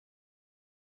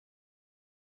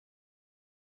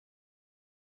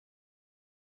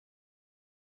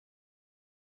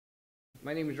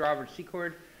My name is Robert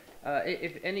Seacord.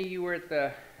 If any of you were at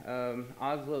the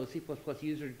Oslo C++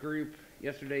 users group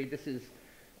yesterday, this is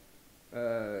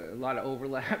a lot of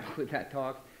overlap with that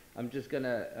talk. I'm just going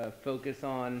to focus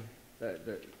on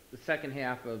the second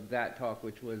half of that talk,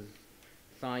 which was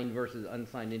signed versus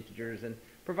unsigned integers, and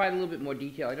provide a little bit more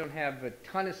detail. I don't have a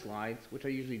ton of slides, which I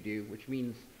usually do, which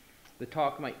means the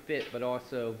talk might fit, but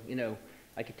also, you know,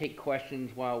 I could take questions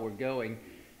while we're going.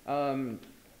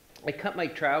 I cut my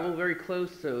travel very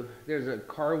close, so there's a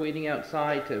car waiting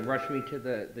outside to rush me to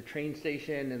the train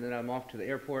station, and then I'm off to the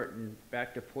airport and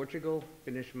back to Portugal,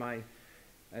 finish my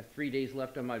 3 days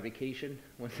left on my vacation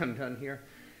once I'm done here.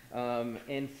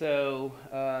 And so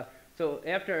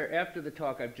after the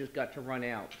talk, I've just got to run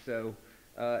out. So,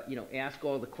 you know, ask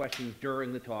all the questions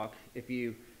during the talk. If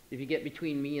you get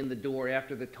between me and the door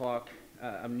after the talk,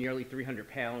 I'm nearly 300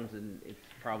 pounds, and it's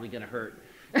probably going to hurt.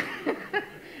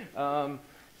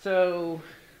 So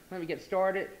let me get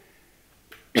started.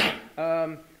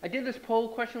 I did this poll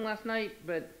question last night,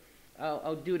 but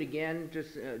I'll do it again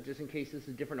just in case this is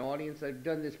a different audience. I've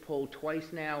done this poll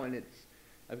twice now, and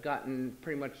I've gotten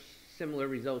pretty much similar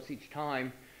results each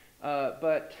time.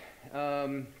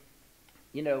 You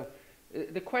know,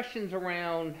 the questions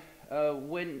around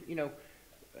when, you know,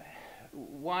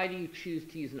 why do you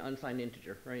choose to use an unsigned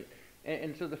integer, right?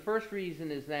 And so the first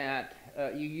reason is that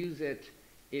you use it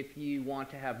if you want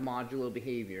to have modulo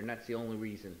behavior, and that's the only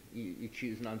reason you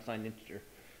choose an unsigned integer.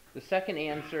 The second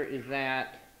answer is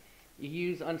that you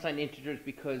use unsigned integers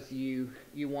because you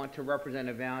want to represent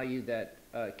a value that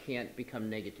can't become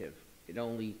negative. It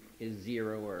only is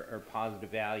 0 or positive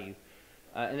value.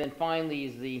 And then finally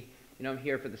is the, you know, I'm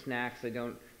here for the snacks. They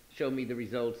don't show me the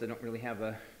results. They don't really have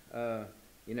a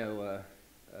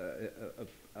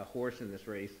horse in this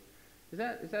race. Is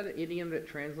that an idiom that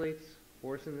translates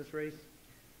horse in this race?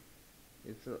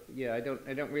 Yeah, I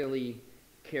don't really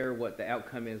care what the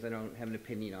outcome is. I don't have an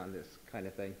opinion on this kind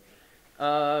of thing.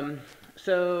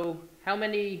 So how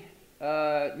many,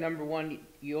 number one,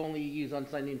 you only use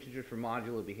unsigned integers for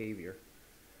modulo behavior?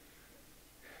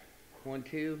 1,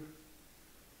 2,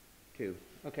 2.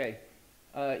 Okay.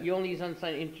 You only use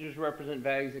unsigned integers to represent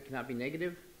values that cannot be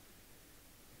negative?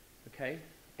 Okay.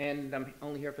 And I'm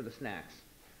only here for the snacks.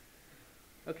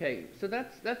 Okay, so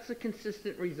that's a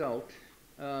consistent result.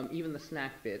 Even the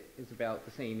snack bit is about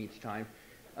the same each time.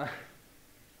 I think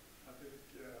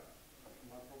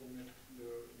my problem is the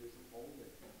use of only.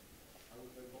 I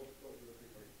would say both of the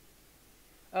people.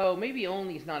 Oh, maybe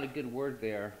only is not a good word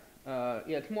there.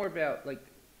 Yeah, it's more about like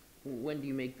when do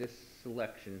you make this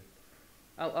selection.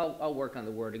 I'll work on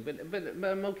the wording, but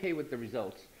I'm okay with the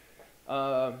results.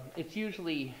 It's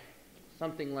usually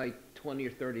something like 20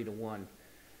 or 30 to 1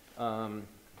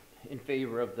 in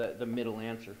favor of the middle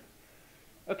answer.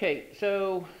 Okay,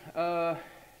 so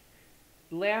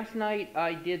last night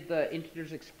I did the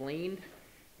integers explained,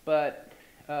 but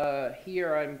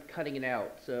here I'm cutting it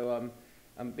out. So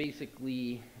I'm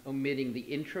basically omitting the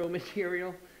intro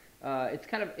material. It's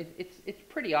kind of it's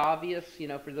pretty obvious, you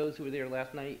know, for those who were there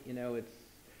last night. You know, it's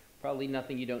probably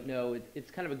nothing you don't know.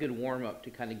 It's kind of a good warm up to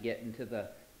kind of get into the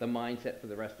mindset for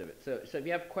the rest of it. So if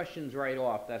you have questions right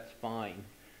off, that's fine.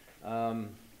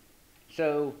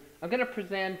 So I'm going to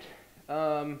present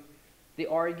the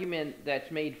argument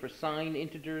that's made for signed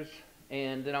integers,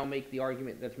 and then I'll make the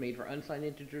argument that's made for unsigned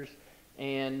integers,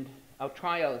 and I'll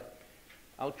try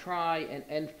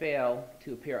and fail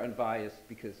to appear unbiased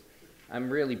because I'm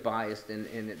really biased, and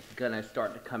it's gonna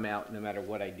start to come out no matter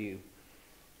what I do.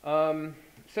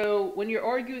 So when you're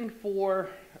arguing for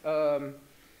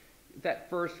that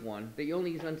first one, that you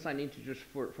only use unsigned integers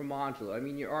for modulo, I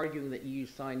mean, you're arguing that you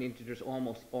use signed integers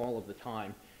almost all of the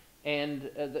time. And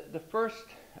the first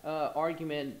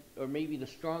argument, or maybe the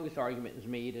strongest argument is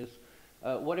made is,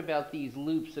 what about these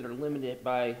loops that are limited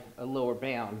by a lower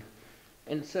bound?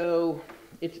 And so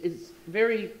it's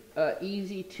very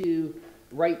easy to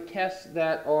write tests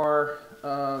that are,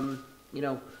 you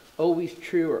know, always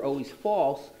true or always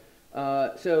false.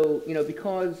 So, you know,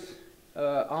 because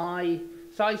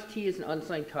size t is an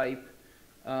unsigned type,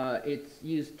 it's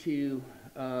used to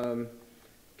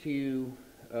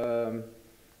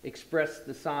express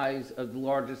the size of the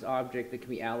largest object that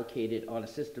can be allocated on a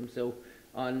system. So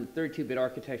on 32-bit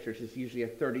architectures, it's usually a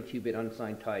 32-bit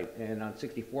unsigned type, and on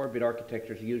 64-bit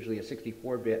architectures, usually a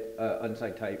 64-bit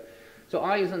unsigned type. So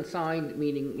I is unsigned,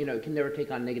 meaning, you know, it can never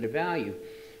take on negative value.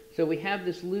 So we have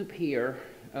this loop here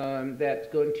that's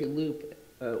going to loop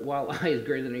while I is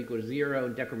greater than or equal to 0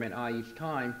 and decrement I each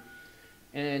time.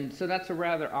 And so that's a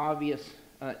rather obvious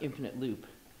infinite loop.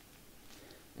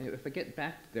 If I get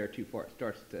back there too far, it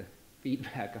starts to feed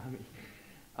back on me.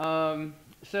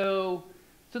 So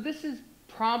So this is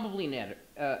probably an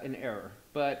error,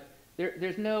 but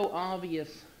there's no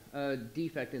obvious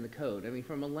defect in the code. I mean,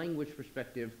 from a language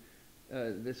perspective,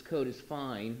 this code is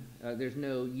fine. There's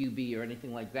no UB or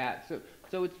anything like that.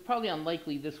 So it's probably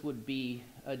unlikely this would be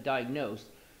diagnosed.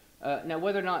 Now,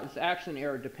 whether or not it's actually an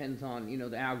error depends on,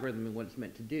 the algorithm and what it's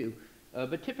meant to do.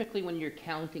 But typically when you're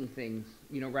counting things,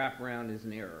 wraparound is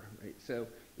an error, right? So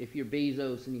if you're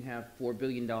Bezos and you have $4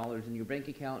 billion in your bank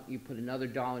account, you put another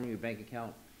dollar in your bank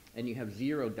account, and you have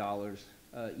 $0,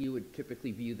 you would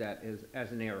typically view that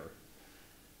as an error.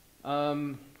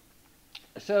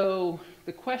 So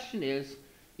the question is,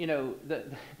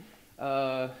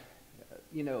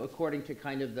 according to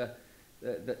kind of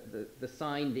the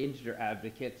signed integer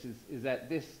advocates, is that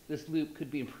this loop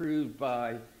could be improved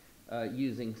by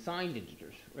using signed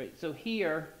integers, right? So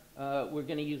here we're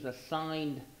going to use a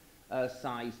signed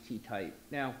size t type.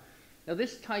 Now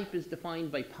this type is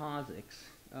defined by POSIX.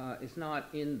 It's not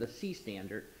in the C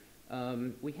standard.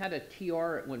 We had a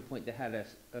TR at one point that had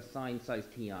a signed size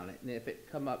t on it, and if it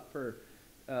come up for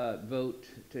vote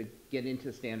to get into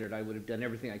the standard, I would have done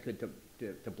everything I could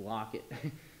to block it,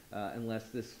 unless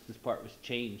this part was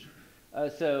changed.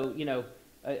 So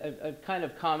I've kind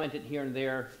of commented here and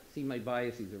there. See, my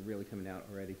biases are really coming out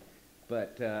already,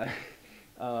 but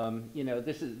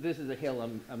this is a hill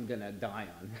I'm gonna die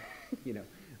on.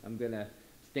 I'm gonna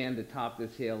stand atop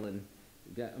this hill, and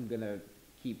I'm gonna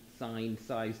keep signed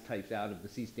size types out of the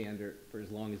C standard for as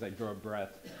long as I draw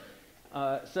breath.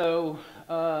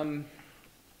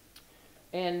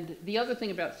 And the other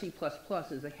thing about C++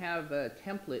 is they have a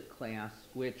template class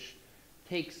which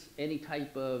takes any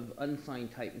type of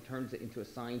unsigned type and turns it into a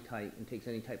signed type, and takes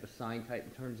any type of signed type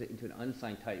and turns it into an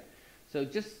unsigned type. So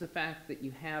just the fact that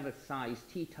you have a size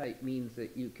t type means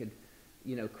that you could,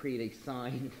 create a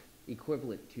signed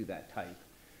equivalent to that type.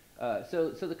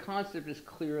 So the concept is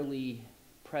clearly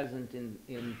present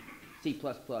in C++,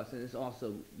 and is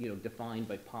also, defined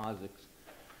by POSIX.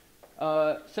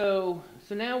 So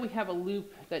now we have a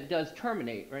loop that does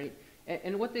terminate, right?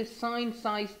 And what this signed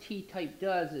size t type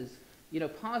does is,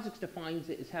 POSIX defines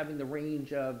it as having the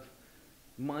range of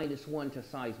 -1 to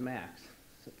size max.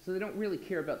 So they don't really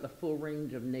care about the full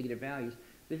range of negative values.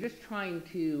 They're just trying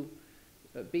to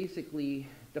basically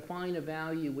define a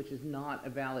value which is not a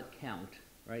valid count,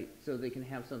 right? So they can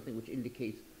have something which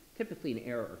indicates typically an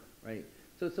error, right?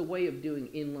 So it's a way of doing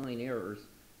inline errors,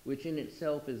 which in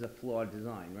itself is a flawed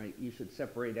design, right? You should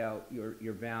separate out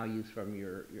your values from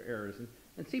your errors.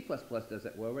 And C++ does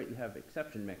that well, right? You have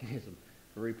exception mechanism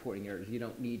for reporting errors. You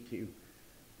don't need to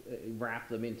wrap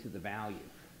them into the value.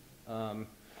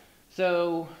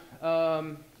 So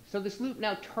this loop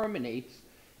now terminates,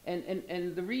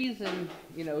 and the reason,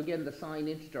 again, the signed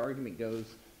integer argument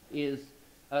goes is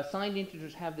signed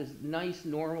integers have this nice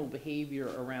normal behavior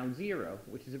around 0,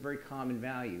 which is a very common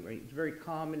value, right? It's very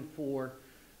common for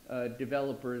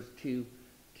developers to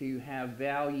have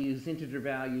values, integer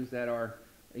values that are,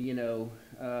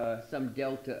 some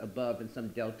delta above and some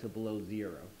delta below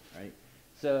 0, right?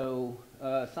 So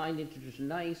signed integers are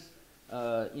nice.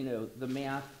 The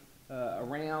math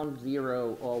around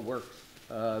 0 all works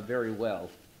very well.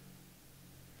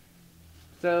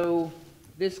 So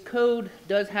this code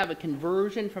does have a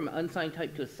conversion from an unsigned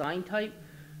type to a signed type.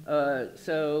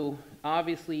 So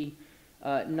obviously,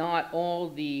 not all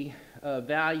the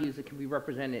values that can be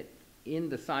represented in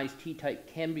the size t type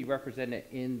can be represented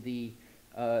in the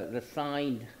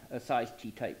signed size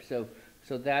t type. So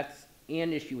that's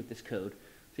an issue with this code.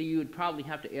 So you would probably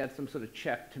have to add some sort of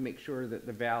check to make sure that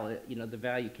the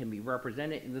value can be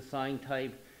represented in the signed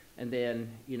type, and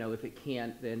then if it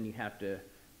can't, then you have to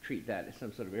treat that as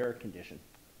some sort of error condition.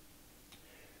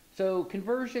 So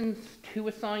conversions to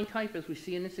a signed type, as we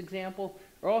see in this example,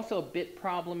 are also a bit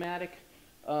problematic.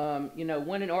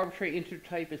 When an arbitrary integer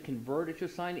type is converted to a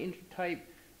signed integer type,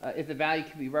 if the value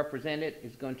can be represented,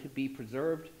 it's going to be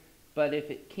preserved. But if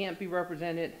it can't be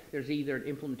represented, there's either an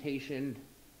implementation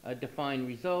defined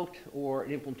result or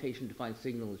an implementation defined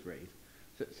signal is raised.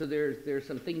 So there's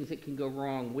some things that can go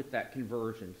wrong with that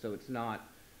conversion. So it's not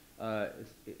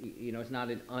it's not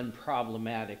an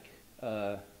unproblematic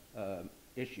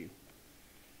issue.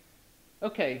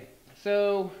 Okay,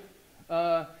 so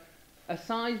a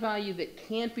size value that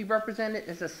can't be represented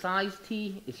as a size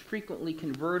t is frequently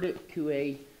converted to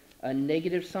a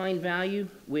negative sign value,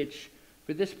 which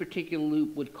for this particular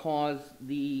loop would cause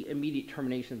the immediate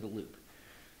termination of the loop.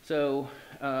 So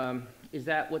is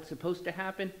that what's supposed to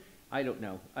happen? I don't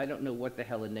know. I don't know what the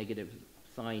hell a negative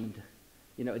signed,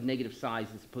 a negative size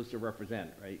is supposed to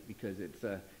represent, right? Because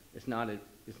it's not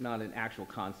an actual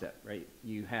concept, right?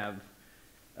 You have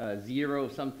 0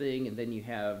 of something, and then you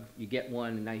get 1,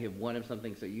 and now you have 1 of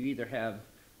something. So you either have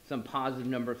some positive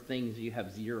number of things, or you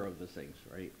have 0 of those things,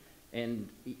 right? And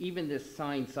even this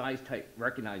signed size type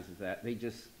recognizes that. They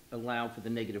just allow for the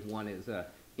 -1 as an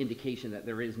indication that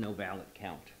there is no valid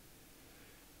count.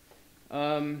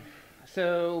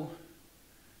 So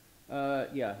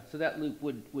that loop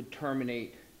would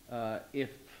terminate if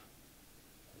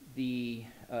the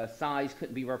size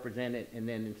couldn't be represented, and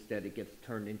then instead it gets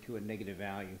turned into a negative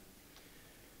value.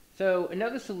 So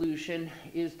another solution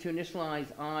is to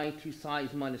initialize I to size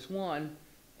 -1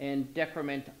 and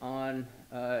decrement on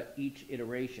each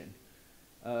iteration.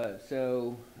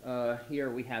 Here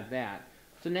we have that.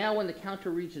 So now when the counter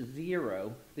reaches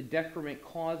 0, the decrement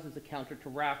causes the counter to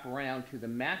wrap around to the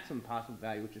maximum possible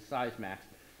value, which is size max.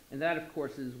 And that, of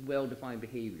course, is well-defined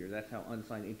behavior. That's how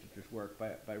unsigned integers work,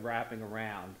 by wrapping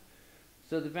around.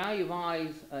 So the value of I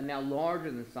is now larger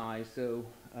than size, so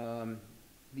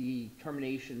the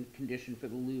termination condition for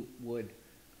the loop would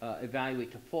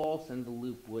evaluate to false, and the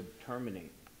loop would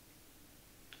terminate.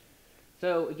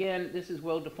 So again, this is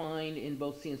well-defined in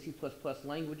both C and C++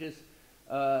 languages,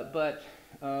 but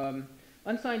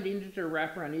unsigned integer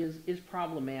wraparound is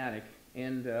problematic,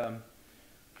 and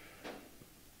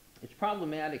it's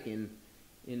problematic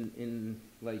in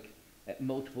like at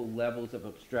multiple levels of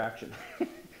abstraction.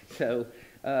 So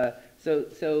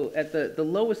at the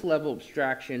lowest level of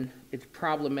abstraction, it's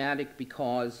problematic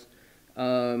because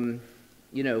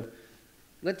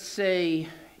let's say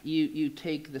you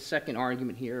take the second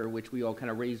argument here, which we all kind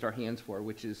of raised our hands for,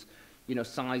 which is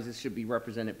sizes should be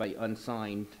represented by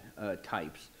unsigned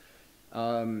types.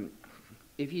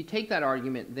 If you take that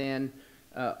argument, then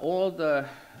all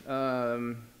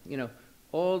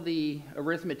the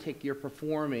arithmetic you're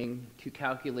performing to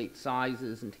calculate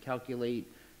sizes and to calculate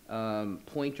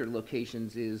pointer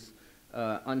locations is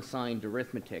unsigned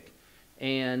arithmetic.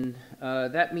 And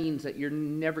that means that you're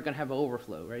never going to have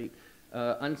overflow, right?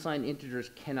 Unsigned integers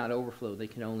cannot overflow. They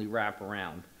can only wrap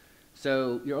around.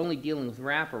 So you're only dealing with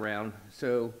wraparound.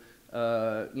 So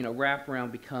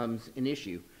wraparound becomes an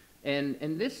issue.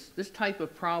 And this type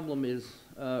of problem is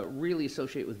really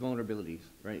associated with vulnerabilities,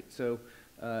 right? So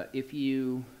if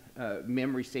you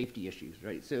memory safety issues,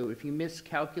 right? So if you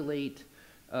miscalculate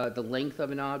the length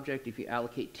of an object, if you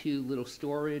allocate too little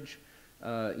storage,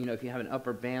 if you have an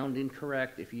upper bound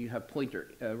incorrect, if you have pointer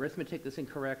arithmetic that's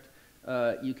incorrect,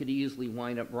 you could easily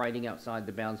wind up writing outside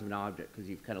the bounds of an object because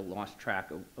you've kind of lost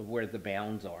track of where the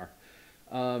bounds are.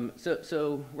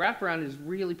 So wraparound is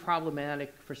really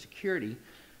problematic for security.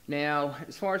 Now,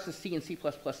 as far as the C and C++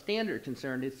 standard are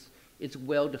concerned, it's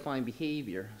well-defined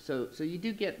behavior. So you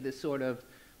do get this sort of,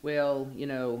 well,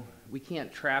 we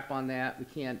can't trap on that. We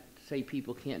can't say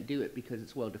people can't do it because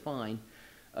it's well-defined.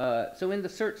 So in the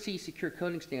Cert C secure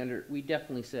coding standard, we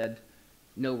definitely said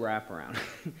no wraparound,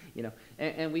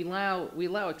 and we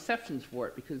allow exceptions for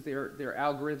it because there are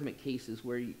algorithmic cases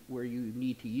where you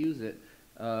need to use it.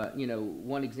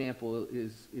 One example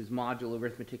is modulo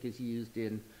arithmetic is used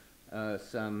in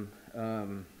some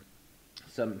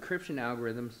encryption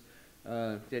algorithms.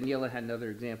 Daniela had another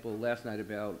example last night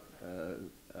about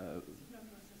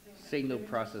signal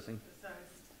processing.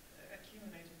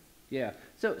 Yeah,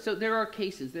 so there are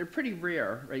cases. They're pretty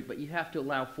rare, right? But you have to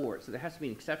allow for it. So there has to be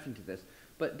an exception to this.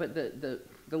 But the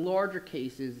larger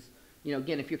cases,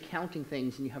 again, if you're counting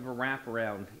things and you have a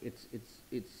wraparound, it's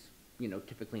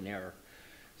typically an error.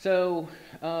 So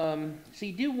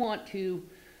you do want to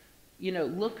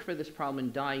look for this problem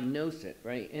and diagnose it,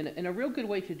 right? And a real good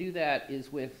way to do that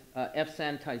is with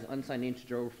f-sanitize unsigned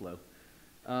integer overflow.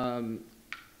 An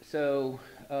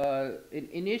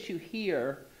issue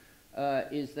here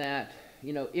is that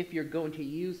if you're going to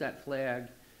use that flag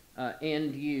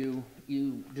and you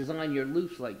design your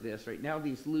loops like this, right? Now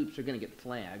these loops are going to get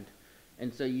flagged,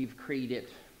 and so you've created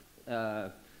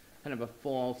kind of a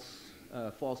false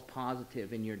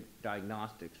positive in your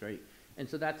diagnostics, right? And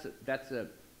so that's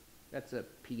a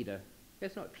PETA. You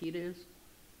guys know what PETA is?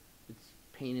 It's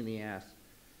pain in the ass.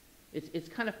 It's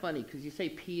kind of funny because you say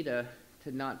PETA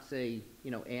to not say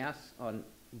ass on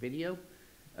video,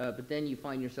 but then you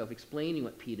find yourself explaining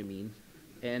what PETA means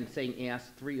and saying ass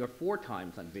 3 or 4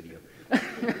 times on video.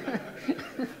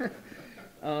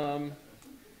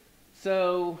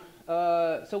 So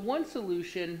one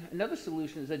solution, another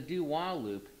solution is a do-while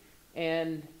loop,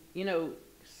 and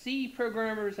C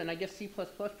programmers and I guess C++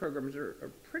 programmers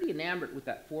are pretty enamored with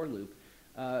that for loop,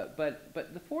 but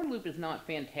the for loop is not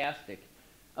fantastic.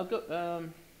 I'll go.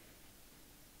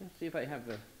 Let's see if I have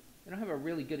I don't have a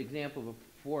really good example of a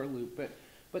for loop,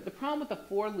 but the problem with the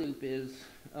for loop is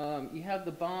you have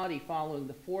the body following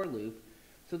the for loop.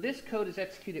 So this code is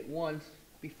executed once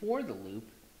before the loop,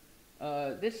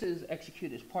 this is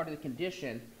executed as part of the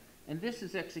condition, and this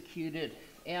is executed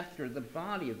after the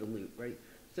body of the loop, right?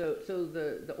 So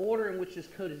the order in which this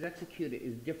code is executed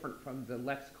is different from the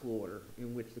lexical order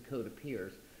in which the code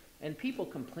appears. And people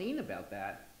complain about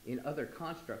that in other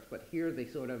constructs, but here they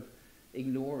sort of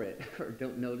ignore it or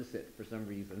don't notice it for some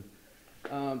reason.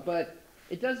 But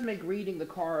it does make reading the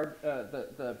code a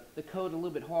little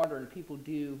bit harder, and people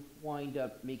do wind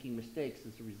up making mistakes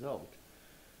as a result.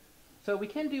 So we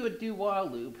can do a do-while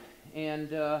loop,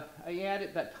 and I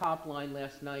added that top line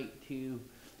last night to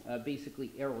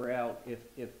basically error out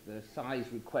if the size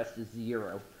request is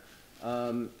 0.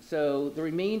 So the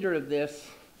remainder of this,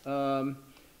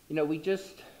 we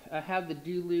just have the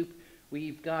do loop.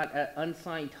 We've got an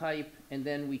unsigned type, and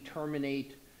then we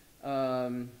terminate,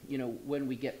 when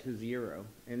we get to 0.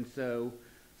 And so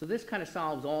this kind of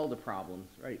solves all the problems,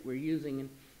 right? We're using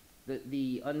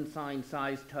the unsigned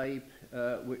size type.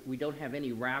 We don't have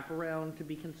any wraparound to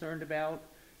be concerned about,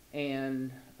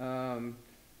 and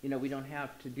we don't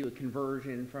have to do a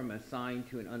conversion from a signed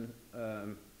to an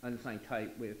unsigned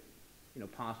type with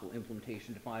possible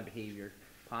implementation, defined behavior,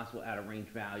 possible out of range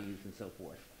values, and so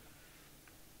forth.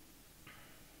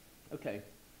 Okay,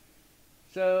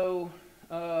 so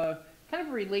kind of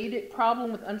a related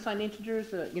problem with unsigned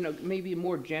integers, maybe a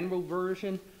more general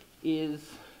version is,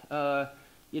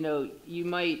 you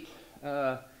might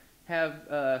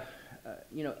have,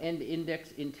 end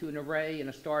index into an array and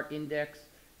a start index,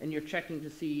 and you're checking to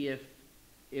see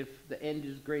if the end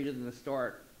is greater than the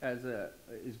start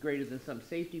is greater than some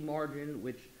safety margin,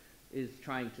 which is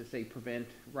trying to, say, prevent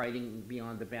writing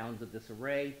beyond the bounds of this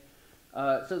array.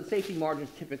 So the safety margin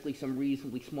is typically some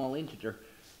reasonably small integer.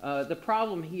 The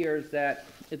problem here is that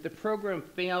if the programmer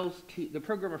fails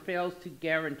to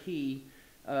guarantee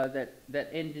that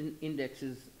end index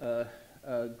is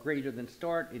greater than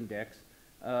start index,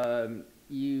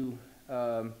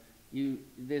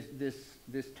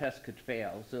 this test could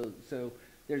fail. So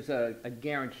there's a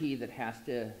guarantee that has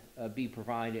to be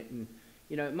provided, and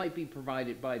it might be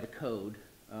provided by the code,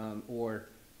 or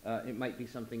it might be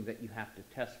something that you have to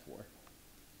test for.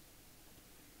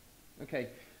 Okay,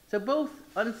 so both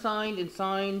unsigned and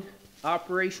signed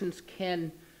operations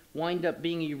can wind up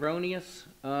being erroneous.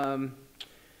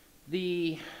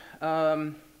 The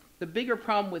bigger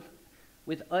problem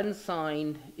with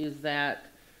unsigned is that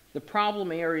the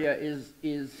problem area is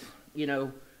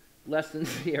less than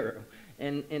 0,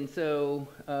 and so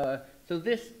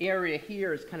this area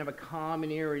here is kind of a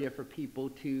common area for people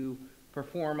to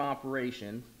perform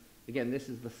operations. Again, this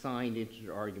is the signed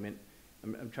integer argument.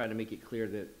 I'm trying to make it clear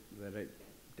that I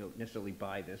don't necessarily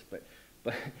buy this, but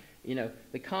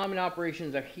the common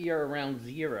operations are here around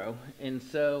 0, and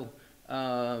so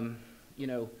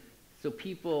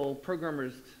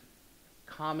programmers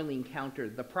commonly encounter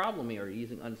the problem area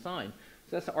using unsigned.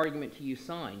 So that's the argument to use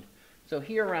signed. So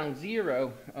here around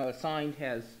 0, signed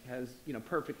has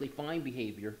perfectly fine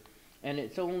behavior, and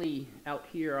it's only out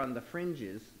here on the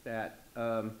fringes that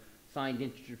signed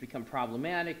integers become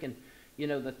problematic. And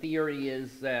the theory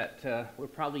is that we're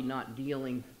probably not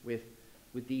dealing with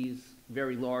these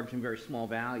very large and very small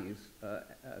values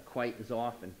quite as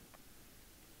often.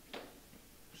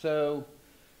 So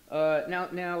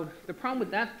now the problem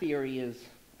with that theory is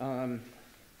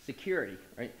security,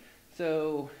 right?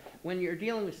 So when you're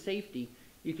dealing with safety,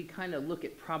 you can kind of look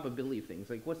at probability of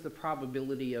things, like what's the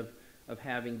probability of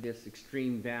having this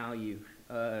extreme value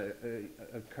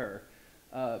occur.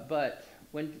 But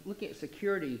when looking at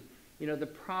security, the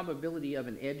probability of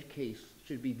an edge case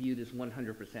should be viewed as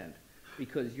 100%,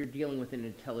 because you're dealing with an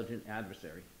intelligent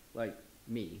adversary, like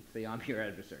me. Say I'm your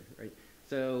adversary, right?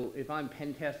 So if I'm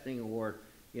pen testing or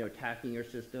attacking your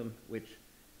system, which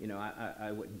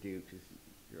I wouldn't do because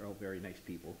you're all very nice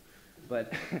people,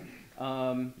 but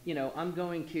I'm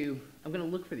going to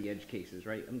look for the edge cases,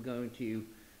 right? I'm going to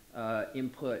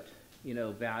input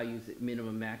values at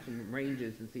minimum, maximum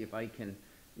ranges and see if I can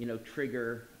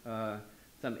trigger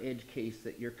some edge case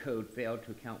that your code failed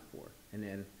to account for, and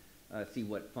then see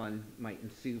what fun might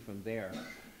ensue from there.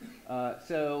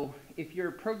 So if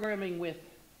you're programming with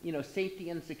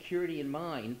safety and security in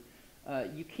mind,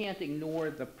 you can't ignore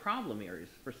the problem areas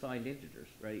for signed integers,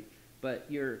 right? But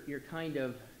you're kind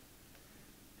of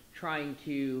trying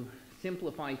to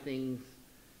simplify things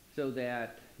so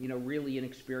that really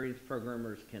inexperienced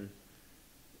programmers can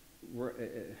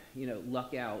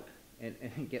luck out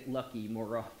and get lucky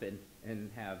more often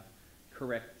and have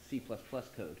correct C++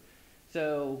 code.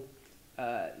 So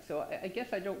I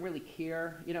guess I don't really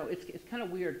care. It's kind of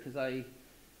weird because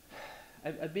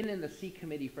I've been in the C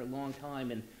committee for a long time,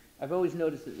 and I've always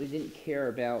noticed that they didn't care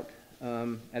about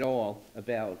at all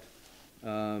about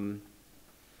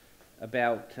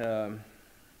about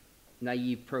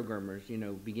naive programmers,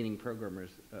 beginning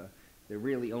programmers. They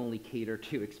really only cater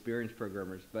to experienced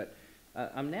programmers. But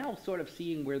I'm now sort of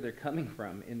seeing where they're coming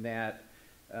from in that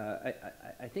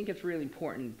I think it's really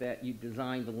important that you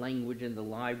design the language and the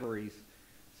libraries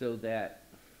so that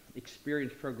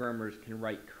experienced programmers can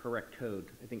write correct code.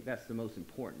 I think that's the most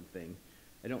important thing.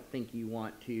 I don't think you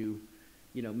want to,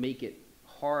 make it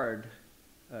hard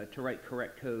to write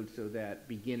correct code so that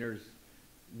beginners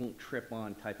won't trip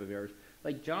on type of errors.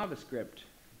 Like JavaScript,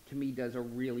 to me, does a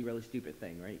really, really stupid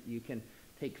thing, right? You can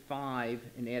take 5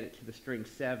 and add it to the string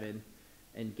 7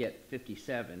 and get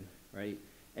 57, right?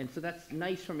 And so that's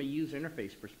nice from a user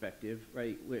interface perspective,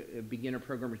 right? Where beginner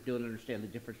programmers don't understand the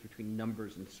difference between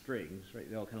numbers and strings, right?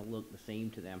 They all kind of look the same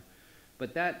to them.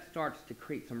 But that starts to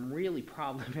create some really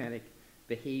problematic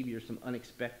behavior, some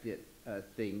unexpected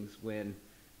things when,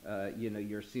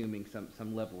 you're assuming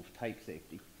some level of type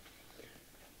safety.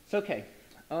 So, okay.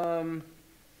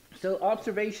 So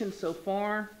observations so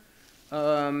far.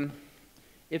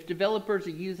 If developers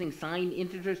are using signed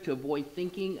integers to avoid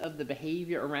thinking of the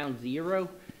behavior around 0,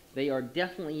 they are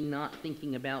definitely not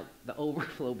thinking about the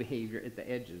overflow behavior at the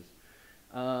edges.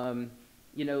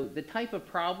 The type of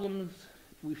problems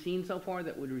we've seen so far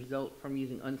that would result from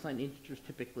using unsigned integers,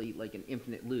 typically like an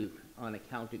infinite loop on a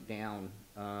counted down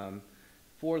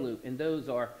for loop, and those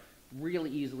are really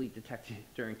easily detected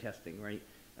during testing, right?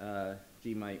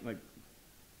 Gee, my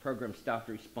program stopped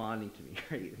responding to me,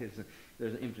 right?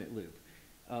 There's an infinite loop.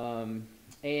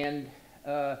 And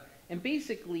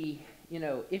basically,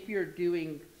 if you're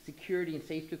doing security and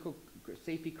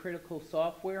safety critical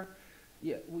software,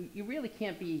 you really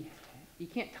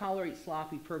can't tolerate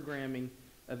sloppy programming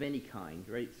of any kind,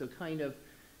 right? So kind of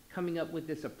coming up with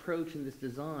this approach and this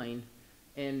design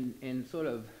and sort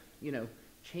of,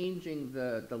 changing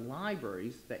the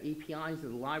libraries, the APIs of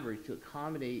the libraries to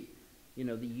accommodate,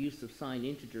 the use of signed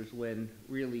integers when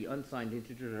really unsigned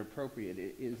integers are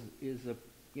appropriate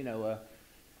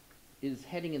is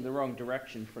heading in the wrong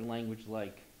direction for language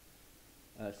like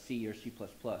C or C++.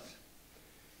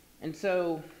 And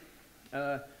so,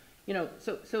 I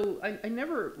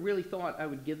never really thought I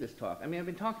would give this talk. I mean, I've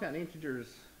been talking about integers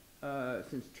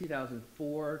since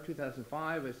 2004,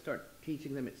 2005. I started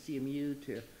teaching them at CMU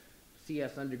to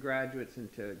CS undergraduates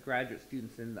and to graduate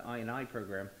students in the I&I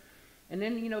program. And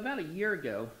then, about a year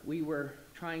ago, we were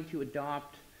trying to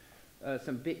adopt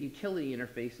some bit utility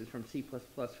interfaces from C++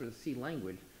 for the C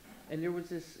language. And there was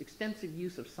this extensive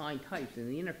use of signed types in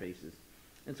the interfaces.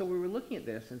 And so we were looking at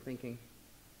this and thinking,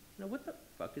 what the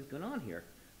fuck is going on here?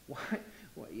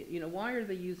 Why are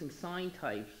they using signed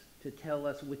types to tell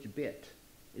us which bit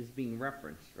is being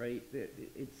referenced, right?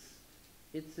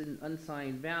 It's an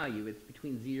unsigned value. It's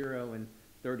between 0 and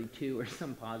 32 or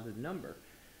some positive number.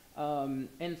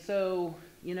 And so,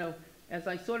 as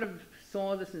I sort of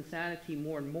saw this insanity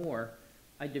more and more,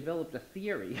 I developed a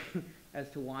theory as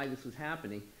to why this was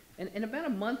happening. And about a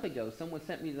month ago, someone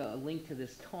sent me a link to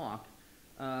this talk,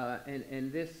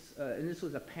 and this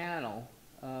was a panel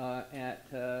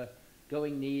at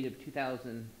Going Native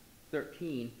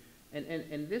 2013,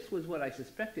 and this was what I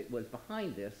suspected was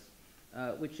behind this,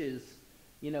 which is,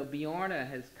 Bjarne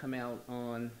has come out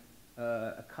on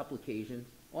a couple occasions,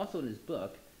 also in his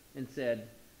book, and said,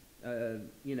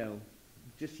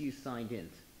 just use signed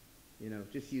int,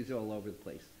 just use it all over the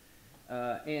place.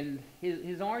 And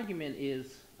his argument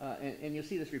is, and you'll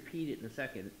see this repeated in a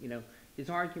second, his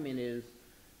argument is,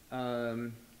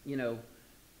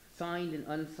 signed and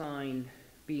unsigned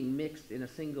being mixed in a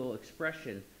single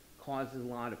expression causes a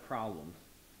lot of problems.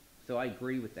 So I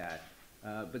agree with that.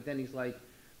 But then he's like,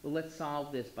 well, let's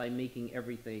solve this by making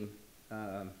everything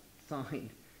signed.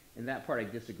 And that part I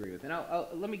disagree with. And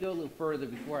let me go a little further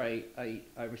before I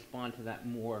respond to that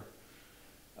more.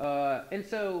 And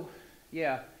so,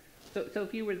 yeah. So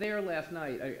if you were there last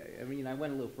night, I mean, I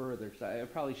went a little further, so I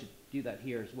probably should do that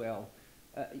here as well.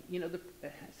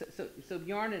 So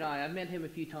Bjarne and I've met him a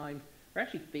few times. We're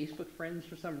actually Facebook friends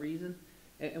for some reason.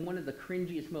 And one of the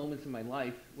cringiest moments in my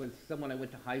life was someone I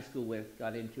went to high school with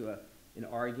got into an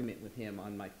argument with him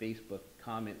on my Facebook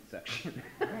comment section.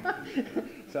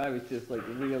 So I was just like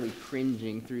really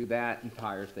cringing through that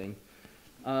entire thing.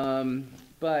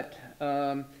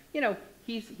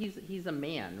 He's a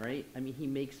man, right? I mean, he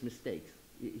makes mistakes.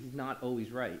 He's not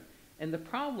always right. And the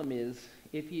problem is,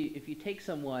 if you take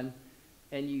someone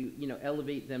and you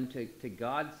elevate them to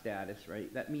God status,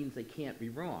 right? That means they can't be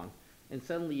wrong. And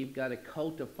suddenly you've got a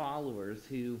cult of followers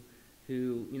who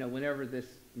whenever this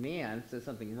man says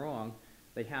something wrong,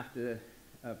 they have to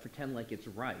pretend like it's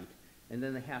right. And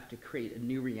then they have to create a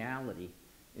new reality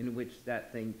in which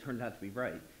that thing turned out to be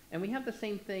right. And we have the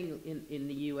same thing in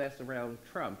the U.S. around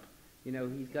Trump. You know,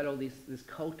 he's got all this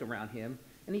cult around him,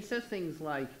 and he says things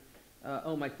like,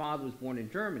 oh, my father was born in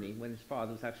Germany, when his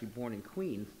father was actually born in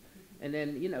Queens. And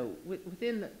then, you know,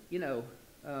 within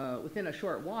a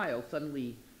short while,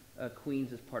 suddenly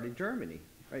Queens is part of Germany,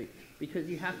 right? Because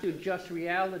you have to adjust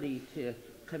reality to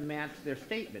match their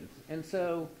statements. And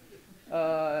so,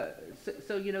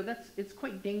 you know, it's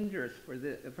quite dangerous for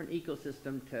an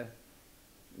ecosystem to,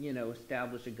 you know,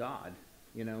 establish a God.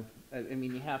 You know, I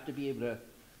mean, you have to be able to,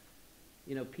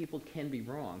 you know, people can be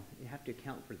wrong. You have to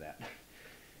account for that.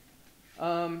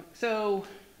 So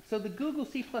the Google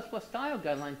C++ style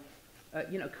guideline,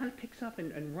 you know, kind of picks up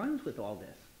and runs with all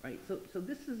this, right? So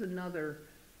this is another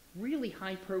really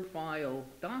high-profile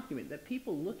document that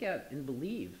people look at and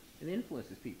believe and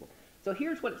influences people. So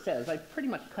here's what it says. I pretty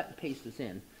much cut and paste this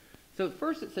in. So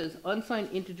first it says unsigned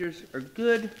integers are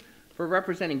good for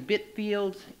representing bit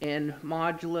fields and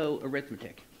modulo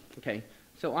arithmetic. Okay,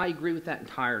 so I agree with that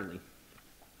entirely.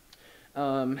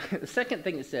 The second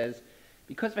thing it says,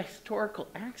 because of a historical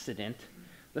accident,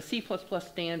 the C++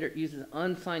 standard uses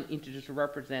unsigned integers to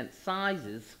represent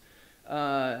sizes.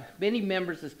 Many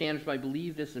members of the standards might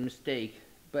believe this is a mistake,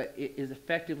 but it is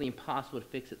effectively impossible to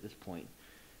fix at this point.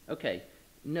 Okay,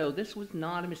 no, this was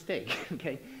not a mistake.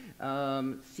 Okay,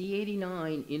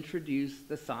 C89 introduced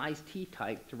the size T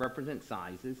type to represent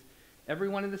sizes.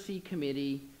 Everyone in the C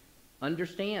committee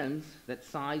understands that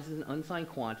size is an unsigned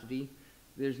quantity.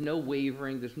 There's no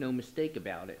wavering, there's no mistake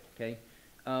about it. Okay,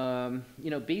 you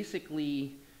know,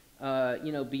 basically,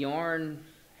 you know, Bjorn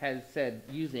has said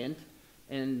use int,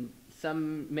 and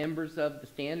some members of the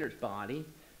standards body,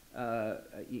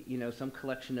 you know, some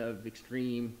collection of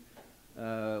extreme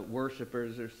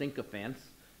worshippers or sycophants,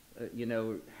 you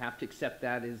know, have to accept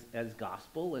that as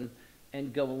gospel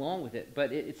and go along with it.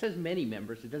 But it says many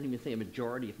members. It doesn't even say a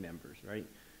majority of members, right?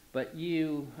 But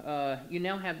you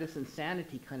now have this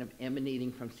insanity kind of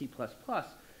emanating from C++.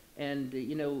 And,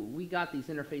 you know, we got these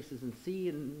interfaces in C,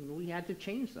 and we had to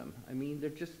change them. I mean, they're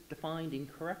just defined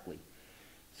incorrectly.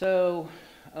 So,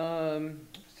 and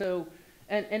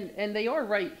they are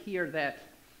right here that,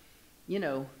 you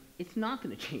know, it's not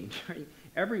going to change, right?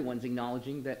 Everyone's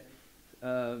acknowledging that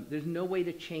there's no way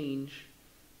to change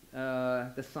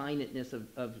the signedness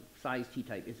of size T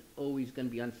type. It's always going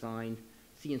to be unsigned.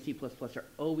 C and C++ are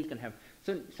always going to have.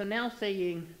 So now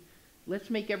saying, let's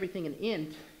make everything an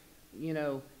int, you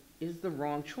know, is the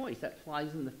wrong choice. That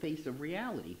flies in the face of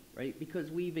reality, right?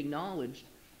 Because we've acknowledged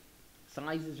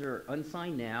sizes are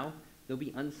unsigned now. They'll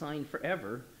be unsigned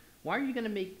forever. Why are you going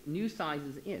to make new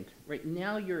sizes int? Right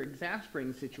now you're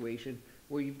exasperating the situation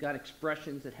where you've got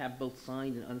expressions that have both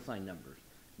signed and unsigned numbers.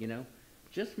 You know,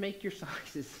 just make your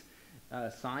sizes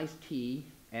size T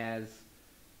as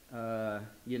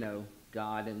you know,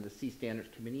 God and the C Standards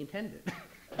Committee intended.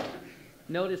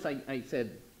 Notice I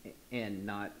said N,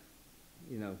 not,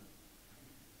 you know,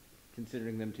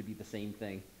 considering them to be the same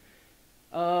thing.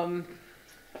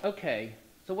 Okay,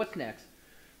 so what's next?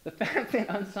 The fact that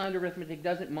unsigned arithmetic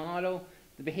doesn't model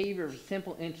the behavior of a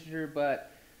simple integer,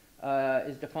 but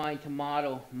is defined to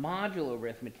model modulo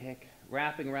arithmetic,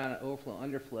 wrapping around an overflow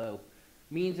underflow,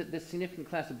 means that this significant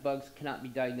class of bugs cannot be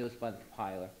diagnosed by the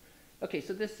compiler. Okay,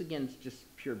 so this again is just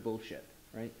pure bullshit,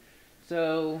 right?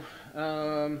 So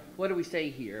what do we say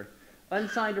here?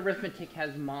 Unsigned arithmetic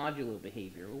has modulo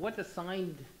behavior. Well, what do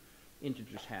signed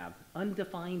integers have?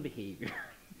 Undefined behavior,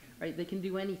 right? They can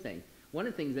do anything. One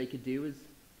of the things they could do is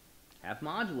have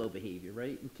modulo behavior,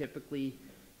 right? And typically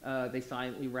they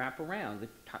silently wrap around. They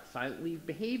silently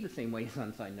behave the same way as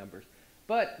unsigned numbers.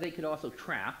 But they could also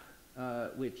trap,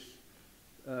 which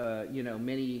you know,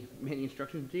 many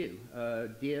instructions do.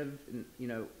 Div, you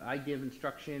know, idiv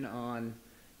instruction on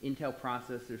Intel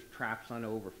processors traps on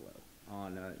overflow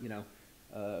on you know,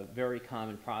 a very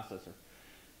common processor.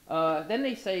 Then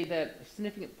they say that a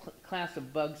significant class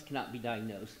of bugs cannot be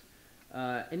diagnosed,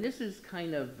 and this is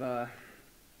kind of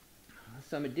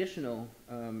some additional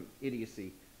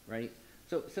idiocy, right?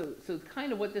 So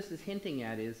kind of what this is hinting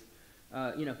at is,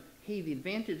 you know, hey, the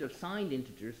advantage of signed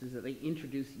integers is that they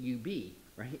introduce UB,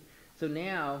 right? So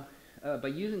now, by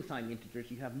using signed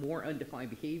integers, you have more undefined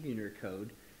behavior in your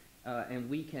code, and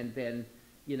we can then,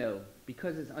 you know,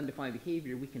 because it's undefined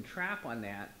behavior, we can trap on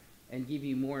that and give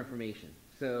you more information.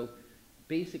 So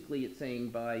basically it's saying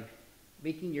by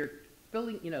making your,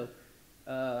 you know,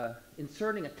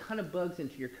 inserting a ton of bugs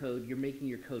into your code, you're making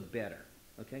your code better,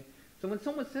 okay? So when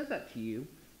someone says that to you,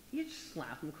 you just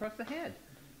slap them across the head.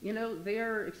 You know,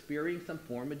 they're experiencing some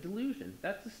form of delusion.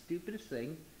 That's the stupidest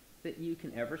thing that you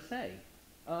can ever say.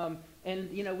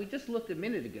 And, you know, we just looked a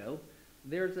minute ago,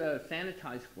 there's a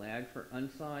sanitized flag for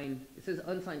unsigned. It says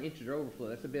unsigned integer overflow.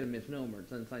 That's a bit of a misnomer.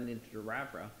 It's unsigned integer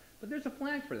wraparound. But there's a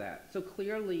flag for that. So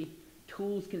clearly,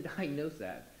 tools can diagnose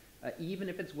that. Even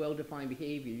if it's well-defined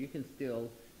behavior, you can still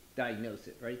diagnose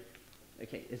it, right?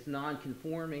 Okay, it's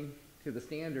non-conforming to the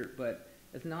standard, but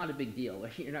it's not a big deal.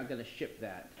 You're not going to ship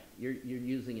that. You're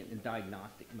using it in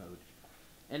diagnostic mode.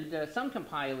 And some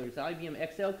compilers,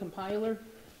 IBM XL compiler,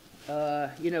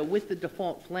 you know, with the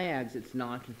default flags, it's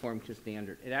non-conforming to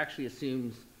standard. It actually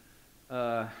assumes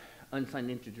unsigned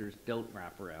integers don't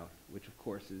wrap around, which of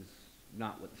course is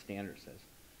not what the standard says.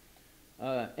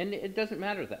 And it doesn't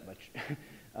matter that much.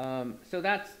 So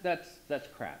that's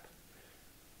crap.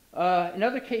 In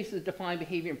other cases, define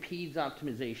behavior in PEDS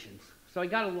optimizations. So I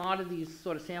got a lot of these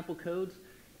sort of sample codes,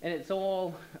 and it's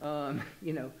all,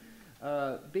 you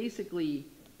know, basically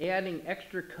adding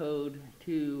extra code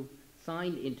to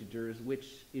signed integers, which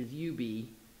is UB,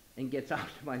 and gets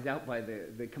optimized out by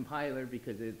the compiler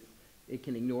because it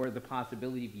can ignore the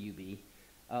possibility of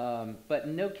UB. But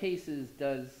in no cases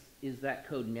is that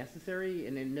code necessary,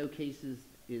 and in no cases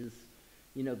is,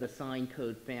 you know, the signed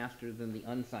code faster than the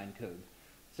unsigned code.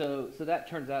 So that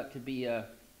turns out to be a,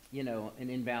 you know, an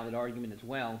invalid argument as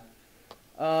well.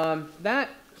 That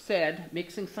said,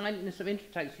 mixing signedness of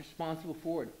intertypes is responsible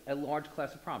for a large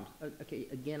class of problems. Okay,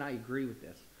 again, I agree with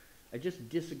this. I just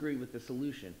disagree with the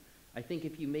solution. I think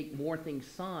if you make more things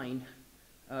signed,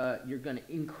 you're going to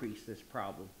increase this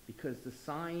problem because the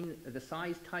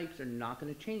size types are not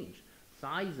going to change.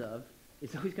 Size of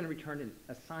is always going to return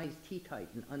a size T type,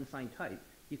 an unsigned type.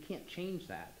 You can't change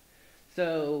that.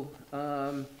 So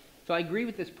I agree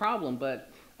with this problem, but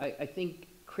I think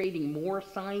creating more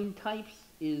signed types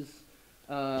is,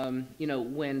 you know,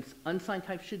 when unsigned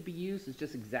types should be used, is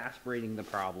just exasperating the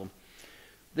problem.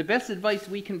 The best advice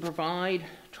we can provide,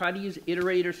 try to use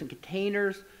iterators and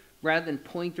containers rather than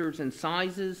pointers and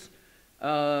sizes.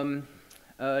 Try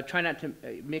not to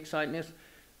mix signedness.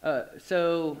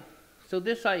 So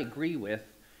this I agree with.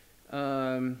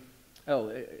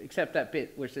 Except that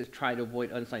bit where it says try to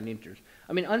avoid unsigned integers.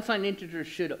 I mean, unsigned integers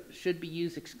should be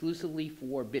used exclusively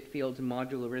for bit fields and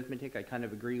modulo arithmetic. I kind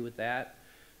of agree with that.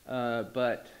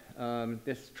 But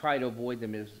this try to avoid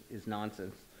them is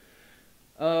nonsense.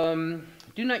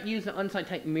 Do not use an unsigned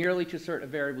type merely to assert a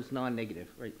variable's non-negative,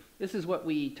 right? This is what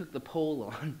we took the poll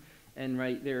on. And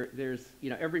right there's, you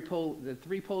know, every poll, the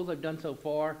 3 polls I've done so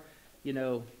far, you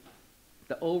know,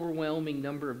 the overwhelming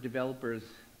number of developers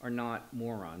are not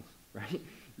morons, right?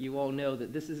 You all know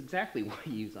that this is exactly why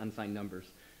you use unsigned numbers.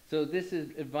 So this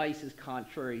advice is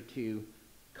contrary to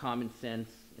common sense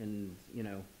and, you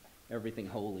know, everything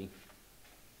holy.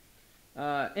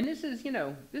 And this is, you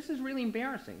know, this is really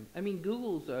embarrassing. I mean,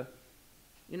 Google's a,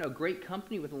 you know, great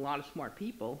company with a lot of smart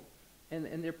people,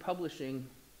 and they're publishing,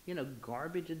 you know,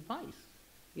 garbage advice.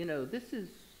 You know, this is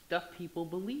stuff people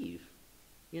believe.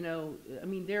 You know, I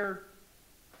mean, they're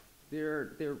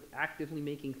actively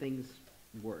making things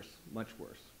worse, much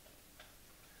worse.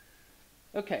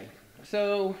 Okay,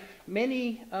 so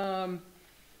many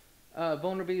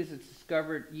vulnerabilities are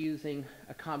discovered using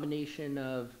a combination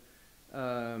of,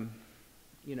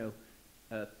 you know,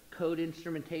 code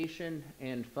instrumentation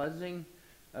and fuzzing.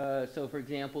 So, for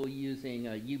example, using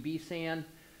UBSAN,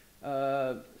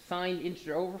 signed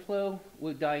integer overflow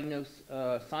would diagnose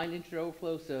signed integer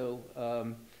overflow.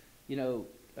 So, you know,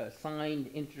 signed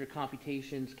integer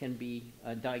computations can be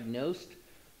diagnosed.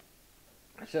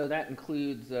 So that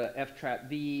includes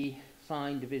ftrap-v,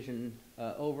 signed division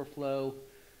overflow.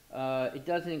 It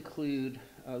doesn't include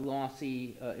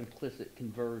lossy implicit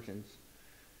conversions.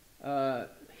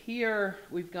 Here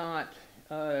we've got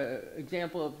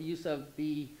example of the use of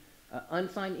the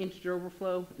unsigned integer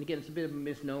overflow. And again, it's a bit of a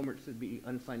misnomer. It should be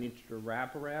unsigned integer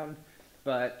wraparound.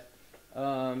 But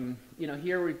you know,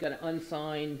 here we've got an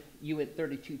unsigned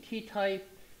UINT32T type.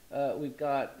 We've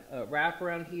got a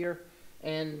wraparound here.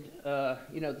 And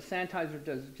you know, the sanitizer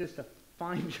does just a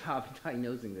fine job of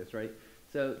diagnosing this, right?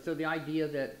 So the idea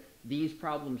that these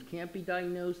problems can't be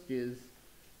diagnosed is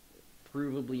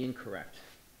provably incorrect,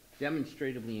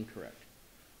 demonstratively incorrect.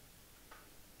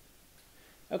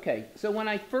 Okay, so when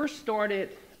I first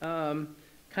started kind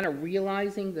of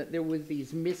realizing that there was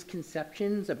these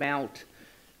misconceptions about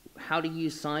how to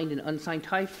use signed and unsigned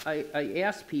types, I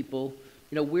asked people,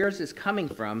 you know, where's this coming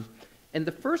from? And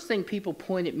the first thing people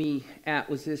pointed me at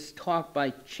was this talk by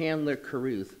Chandler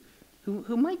Carruth,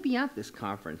 who might be at this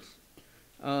conference.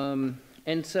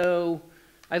 And so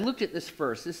I looked at this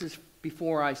first. This is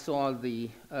before I saw the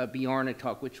Bjarne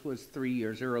talk, which was 3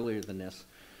 years earlier than this.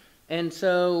 And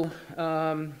so,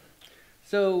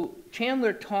 so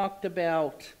Chandler talked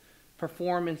about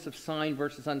performance of signed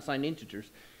versus unsigned integers.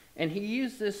 And he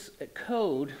used this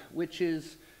code, which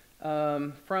is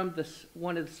from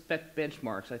one of the spec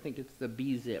benchmarks. I think it's the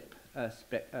BZIP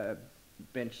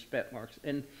bench spec marks.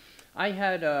 And I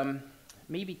had,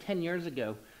 maybe 10 years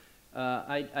ago,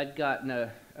 I'd gotten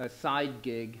a side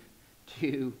gig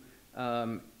to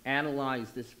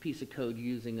analyze this piece of code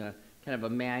using a kind of a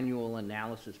manual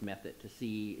analysis method to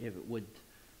see if it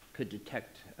could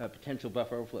detect a potential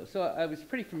buffer overflow. So I was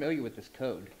pretty familiar with this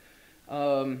code.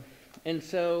 And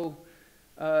so,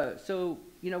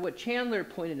 you know, what Chandler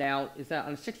pointed out is that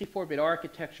on a 64-bit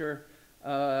architecture,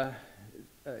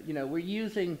 you know, we're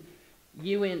using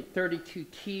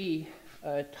uint32t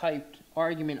typed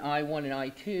argument I1 and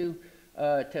I2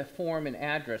 to form an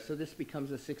address. So this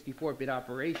becomes a 64-bit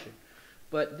operation.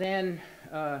 But then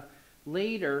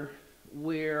later,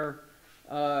 we're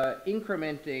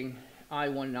incrementing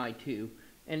I1 and I2.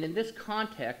 And in this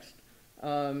context,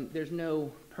 there's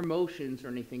no promotions or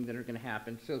anything that are going to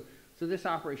happen. So this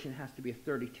operation has to be a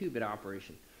 32-bit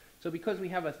operation. So because we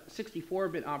have a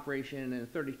 64-bit operation and a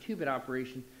 32-bit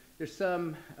operation, there's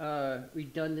some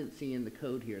redundancy in the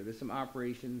code here. There's some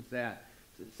operations that,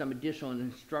 some additional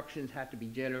instructions have to be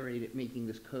generated, making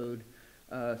this code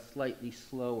slightly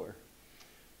slower.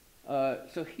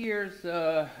 So here's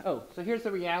the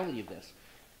reality of this.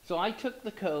 So I took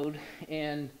the code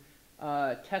and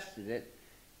tested it,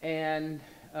 and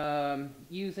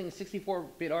using a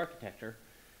 64-bit architecture.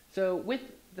 So with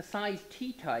the size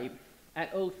T type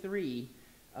at 03,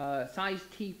 size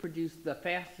T produced the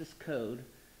fastest code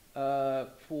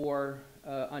for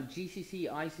on GCC,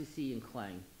 ICC, and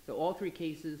Clang. So all three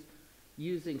cases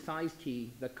using size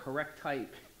T, the correct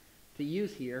type to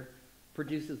use here,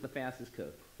 produces the fastest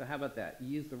code. So how about that? You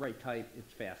use the right type,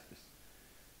 it's fastest.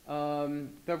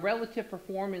 The relative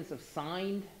performance of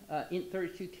signed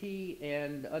int32t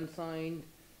and unsigned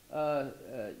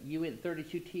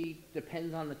uint32t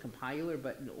depends on the compiler,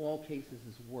 but in all cases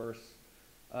is worse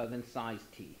than size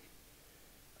t.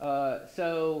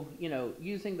 So, you know,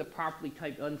 using the properly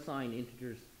typed unsigned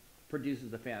integers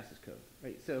produces the fastest code,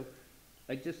 right? So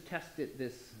I just tested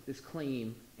this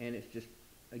claim, and it's just,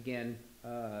 again,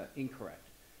 incorrect.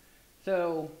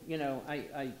 So, you know,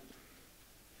 I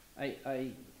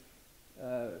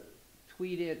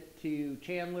tweeted to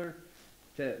Chandler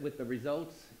with the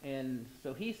results, and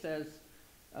so he says,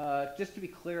 just to be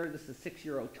clear, this is a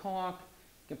 6-year-old talk.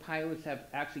 Compilers have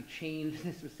actually changed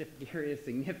this specific area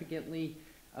significantly.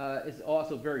 It's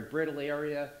also a very brittle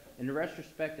area. In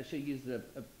retrospect, I should use a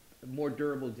more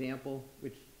durable example,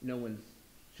 which no one's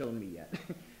shown me yet.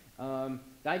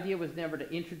 The idea was never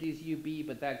to introduce UB,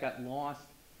 but that got lost.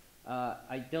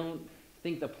 I don't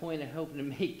think the point I'm hoping to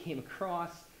make came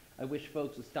across. I wish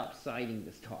folks would stop citing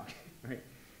this talk, right?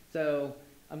 So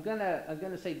I'm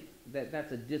gonna say that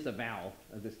that's a disavowal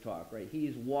of this talk, right?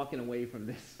 He's walking away from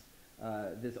this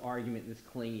this argument, this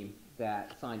claim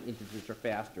that signed integers are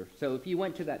faster. So if you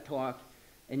went to that talk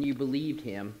and you believed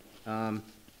him,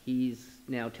 he's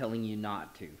now telling you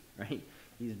not to, right?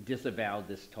 He's disavowed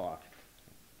this talk.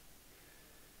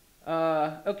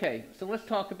 Okay, so let's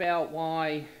talk about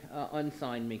why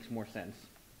unsigned makes more sense.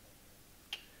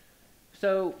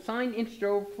 So signed integer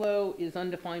overflow is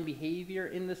undefined behavior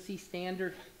in the C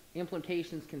standard.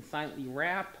 Implementations can silently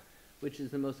wrap, which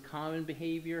is the most common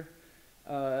behavior.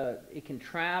 It can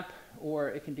trap, or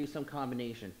it can do some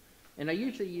combination. And I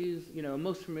usually use, you know, I'm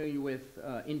most familiar with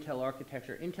Intel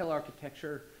architecture. Intel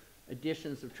architecture,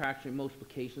 addition, subtraction,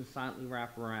 multiplication silently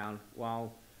wrap around,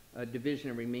 while division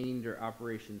and remainder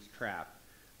operations trap.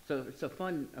 So it's a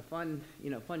fun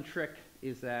trick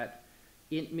is that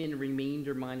int min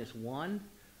remainder minus 1.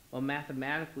 Well,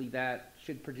 mathematically that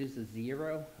should produce a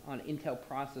 0 on Intel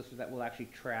processor that will actually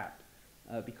trap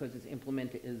because it's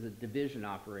implemented as a division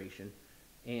operation,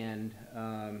 and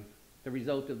the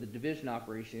result of the division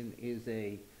operation is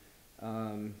a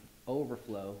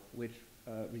overflow, which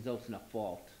results in a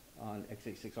fault on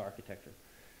x86 architecture.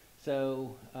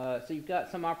 So, so you've got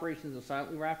some operations will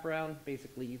silently wrap around,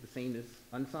 basically the same as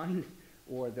unsigned,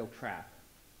 or they'll trap.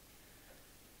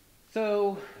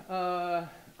 So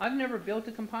I've never built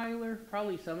a compiler.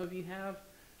 Probably some of you have,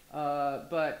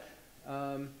 but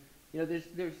you know,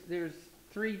 there's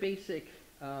 3 basic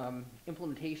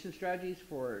implementation strategies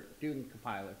for doing a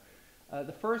compiler.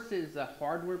 The first is a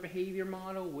hardware behavior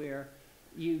model, where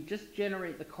you just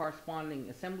generate the corresponding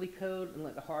assembly code and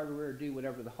let the hardware do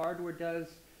whatever the hardware does.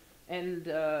 And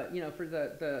you know, for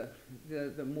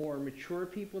the more mature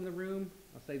people in the room,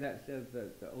 I'll say that instead of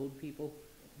the old people,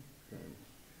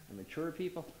 the mature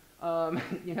people,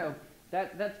 you know,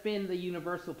 that's been the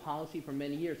universal policy for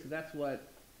many years. So that's what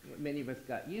many of us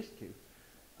got used to.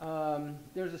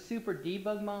 There's a super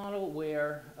debug model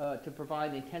where to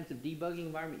provide an intensive debugging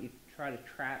environment, you try to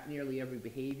trap nearly every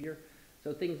behavior.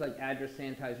 So things like address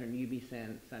sanitizer and UV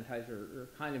sanitizer are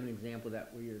kind of an example of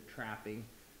that, where you're trapping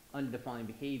undefined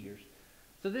behaviors.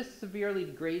 So this severely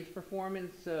degrades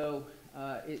performance, so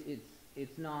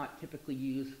it's not typically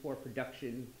used for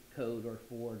production code or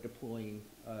for deploying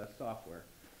software.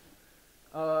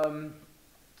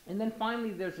 And then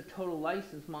finally, there's a total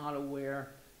license model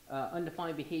where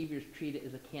undefined behavior is treated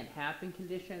as a can't happen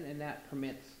condition, and that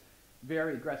permits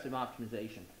very aggressive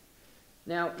optimization.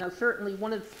 Now certainly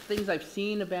one of the things I've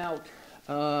seen about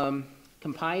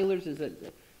compilers is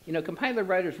that, you know, compiler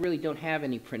writers really don't have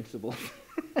any principles.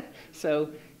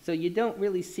 so you don't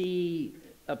really see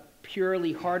a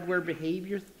purely hardware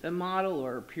behavior model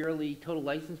or a purely total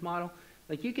license model.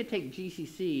 Like, you could take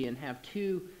GCC and have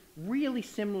two really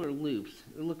similar loops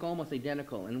that look almost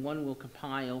identical, and one will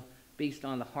compile based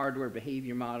on the hardware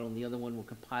behavior model, and the other one will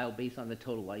compile based on the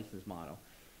total license model.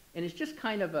 And it's just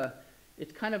kind of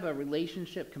a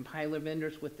relationship compiler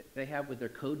vendors they have with their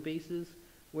code bases,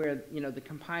 where, you know, the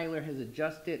compiler has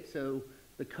adjusted so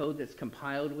the code that's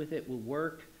compiled with it will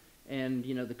work, and,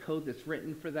 you know, the code that's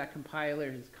written for that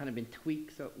compiler has kind of been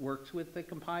tweaked so it works with the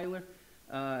compiler,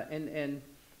 and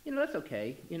you know, that's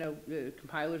okay. You know,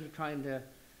 compilers are trying to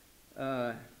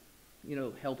you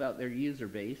know, help out their user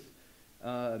base.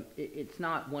 It's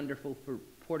not wonderful for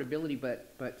portability,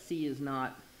 but C is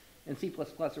not, and C++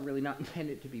 are really not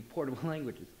intended to be portable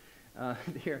languages.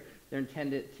 They're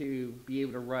intended to be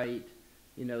able to write,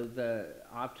 you know, the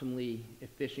optimally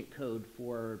efficient code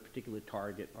for a particular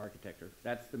target architecture.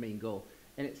 That's the main goal,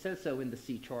 and it says so in the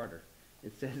C charter.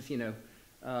 It says, you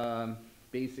know,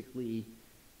 basically,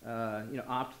 you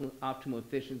know, optimal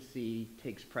efficiency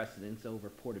takes precedence over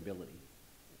portability.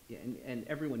 Yeah, and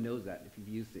everyone knows that if you've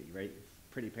used C, right? It's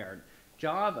pretty apparent.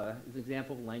 Java is an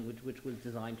example of a language which was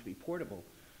designed to be portable.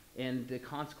 And the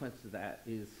consequence of that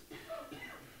is,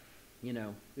 you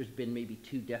know, there's been maybe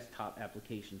 2 desktop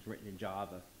applications written in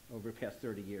Java over the past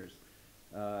 30 years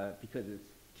because it's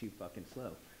too fucking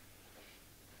slow.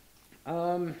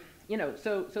 You know,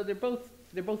 so they're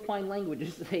both fine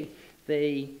languages.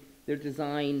 They're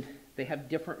designed, they have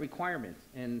different requirements,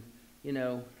 and, you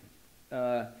know,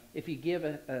 if you give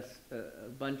a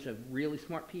bunch of really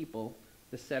smart people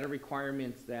the set of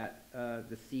requirements that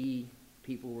the C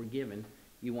people were given,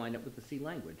 you wind up with the C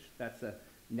language. That's a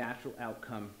natural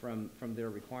outcome from their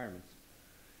requirements.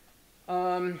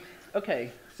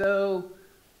 Okay, so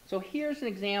here's an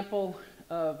example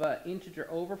of integer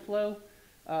overflow.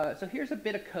 So here's a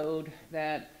bit of code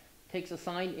that takes a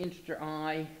signed integer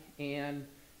I, and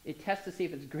it tests to see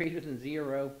if it's greater than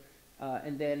 0,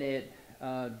 and then it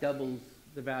doubles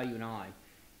the value in I.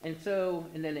 And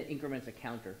then it increments a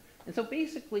counter. And so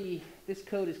basically, this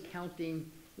code is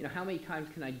counting, you know, how many times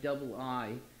can I double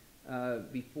I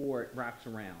before it wraps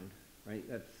around, right?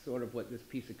 That's sort of what this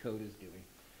piece of code is doing.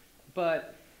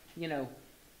 But, you know,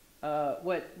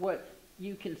 what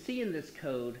you can see in this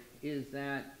code is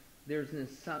that there's an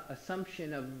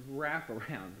assumption of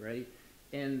wraparound, right?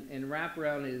 And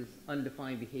wraparound is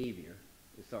undefined behavior.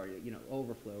 Sorry, you know,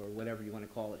 overflow or whatever you want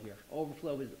to call it here.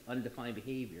 Overflow is undefined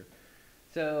behavior.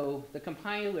 So the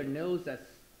compiler knows that's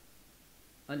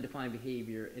undefined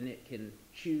behavior, and it can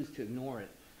choose to ignore it.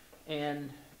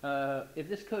 And if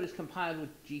this code is compiled with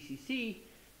GCC,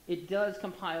 it does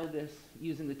compile this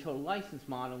using the total license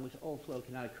model, in which overflow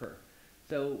cannot occur.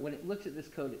 So when it looks at this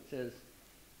code, it says,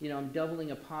 you know, I'm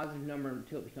doubling a positive number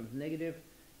until it becomes negative.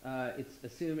 It's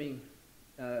assuming,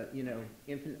 you know,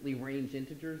 infinitely ranged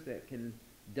integers that can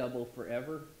double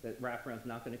forever, that wraparound's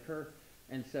not going to occur.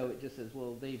 And so it just says,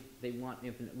 well, they want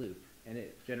infinite loop, and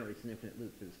it generates an infinite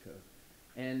loop for this code.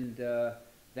 And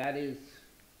that is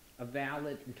a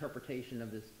valid interpretation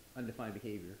of this undefined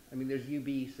behavior. I mean, there's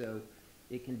UB, so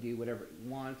it can do whatever it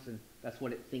wants, and that's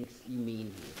what it thinks you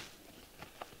mean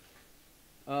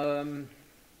here.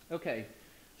 Okay,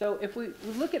 so if we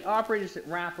look at operators that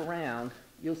wrap around,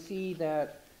 you'll see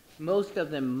that most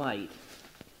of them might.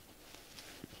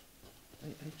 I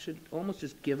should almost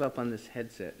just give up on this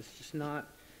headset. It's just not,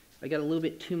 I got a little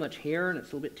bit too much hair, and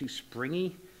it's a little bit too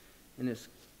springy, and this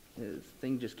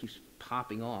thing just keeps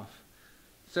popping off.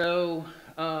 So,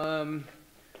 so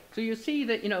you see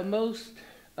that, you know, most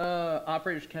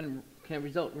operators can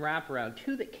result in wraparound.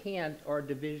 2 that can't are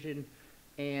division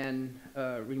and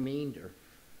remainder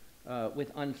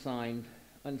with unsigned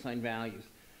values.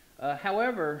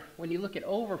 However, when you look at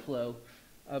overflow,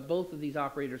 both of these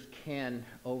operators can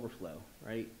overflow,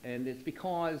 right? And it's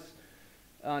because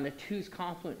on a 2's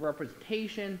complement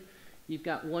representation, you've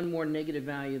got one more negative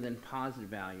value than positive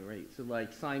value, right? So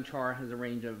like sign char has a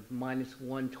range of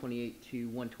 -128 to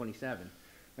 127,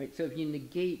 right? So if you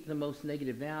negate the most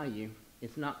negative value,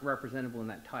 it's not representable in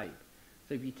that type.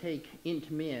 So if you take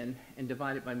int min and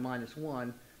divide it by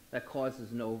 -1, that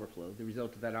causes an overflow. The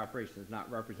result of that operation is not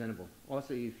representable.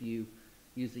 Also, if you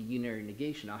use the unary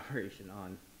negation operation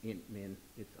on int min,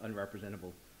 it's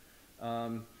unrepresentable.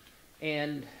 I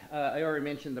already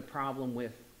mentioned the problem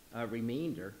with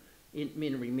remainder. Int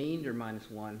min remainder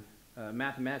 -1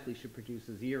 mathematically should produce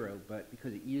a 0, but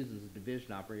because it uses a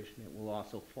division operation, it will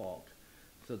also fault.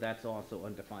 So that's also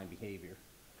undefined behavior.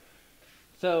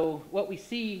 So what we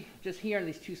see just here in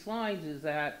these two slides is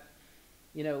that,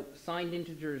 you know, signed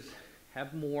integers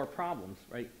have more problems,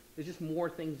 right? There's just more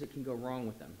things that can go wrong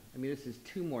with them. I mean, this is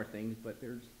two more things, but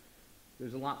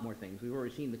there's a lot more things. We've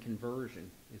already seen the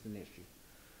conversion is an issue.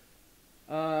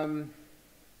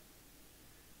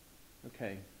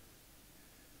 Okay.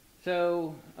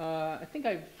 So I think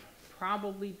I've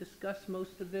probably discussed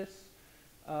most of this.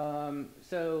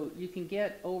 So you can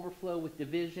get overflow with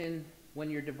division when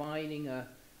you're dividing a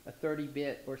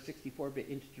 30-bit or 64-bit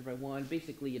integer by 1,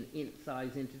 basically an int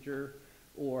size integer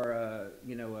or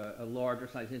a larger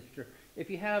size integer. If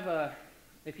you have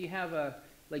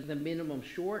like the minimum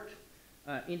short,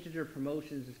 integer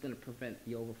promotions is going to prevent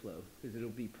the overflow because it'll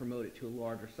be promoted to a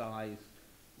larger size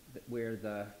where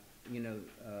the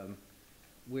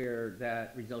where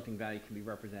that resulting value can be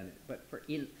represented. But for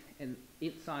int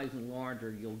size and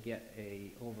larger, you'll get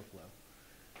a overflow.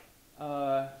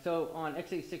 So on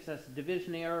x86, that's a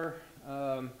division error,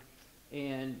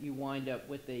 and you wind up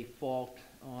with a fault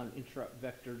on interrupt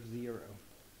vector 0.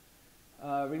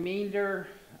 Remainder,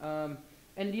 and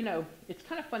you know, it's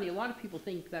kind of funny, a lot of people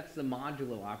think that's the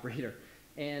modulo operator,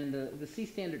 and the C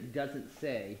standard doesn't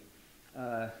say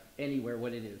anywhere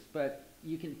what it is, but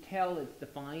you can tell it's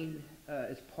defined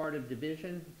as part of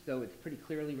division, so it's pretty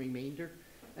clearly remainder.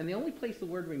 And the only place the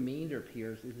word remainder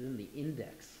appears is in the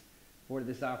index for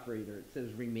this operator. It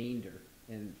says remainder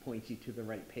and points you to the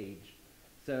right page.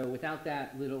 So without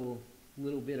that little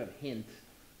bit of hint,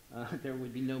 there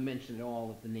would be no mention at all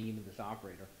of the name of this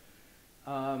operator.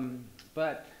 Yeah,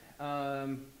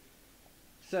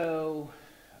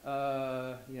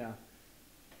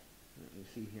 let me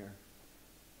see here.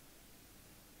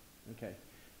 Okay,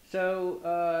 so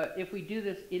if we do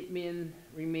this int min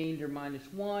remainder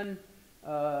 -1,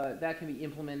 that can be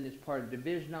implemented as part of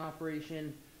division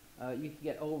operation. You can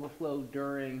get overflow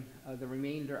during the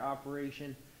remainder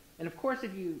operation. And of course,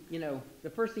 if the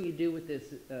first thing you do with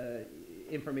this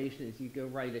information is you go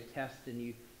write a test and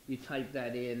you type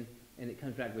that in and it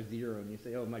comes back with 0 and you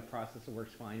say, oh, my processor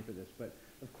works fine for this. But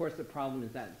of course, the problem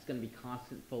is that it's going to be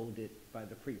constant folded by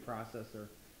the preprocessor.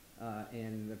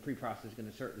 And the preprocessor is going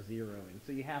to assert 0. And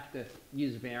so you have to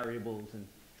use variables and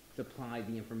supply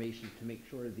the information to make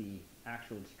sure the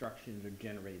actual instructions are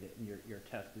generated and your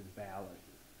test is valid.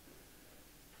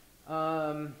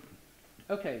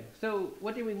 Okay, so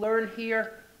what did we learn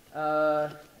here?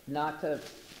 Not to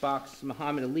box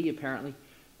Muhammad Ali, apparently,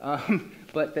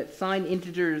 but that signed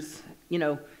integers,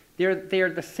 they're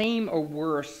the same or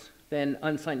worse than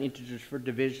unsigned integers for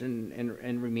division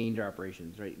and remainder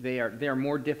operations, right? They are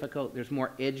more difficult. There's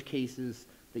more edge cases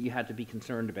that you have to be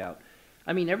concerned about.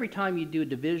 I mean, every time you do a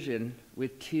division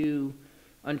with two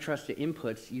untrusted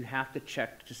inputs, you have to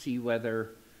check to see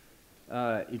whether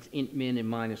it's int min and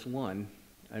 -1.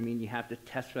 I mean, you have to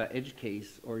test for that edge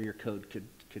case or your code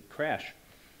could crash.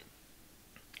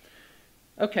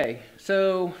 Okay,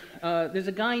 so there's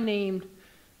a guy named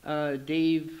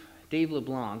Dave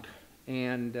LeBlanc,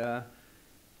 and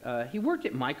he worked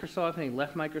at Microsoft, and he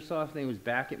left Microsoft, and he was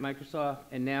back at Microsoft,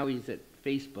 and now he's at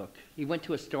Facebook. He went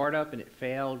to a startup, and it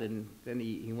failed, and then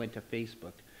he went to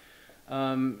Facebook.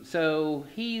 So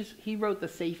he wrote the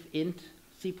safe int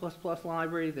C++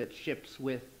 library that ships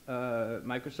with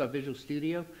Microsoft Visual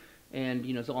Studio, and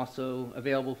is also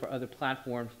available for other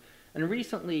platforms. And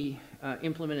recently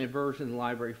implemented a version of the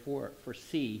library for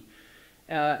C.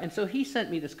 And so he sent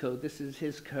me this code. This is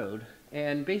his code.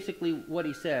 And basically what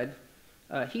he said,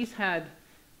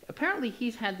 apparently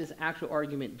he's had this actual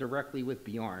argument directly with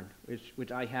Bjorn,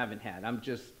 which I haven't had. I'm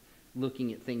just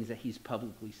looking at things that he's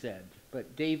publicly said.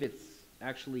 But David's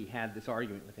actually had this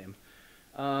argument with him.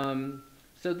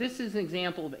 So this is an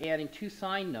example of adding two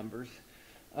signed numbers.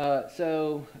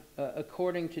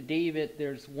 According to David,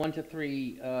 there's 1 to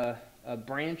 3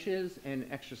 branches and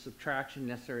extra subtraction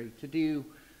necessary to do,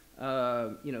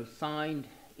 signed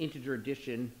integer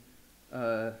addition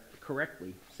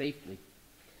correctly, safely.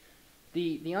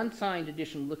 The unsigned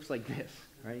addition looks like this,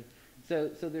 right?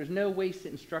 So there's no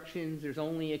wasted instructions. There's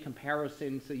only a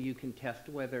comparison so you can test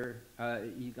whether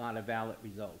you got a valid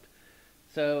result.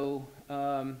 So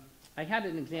I had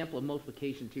an example of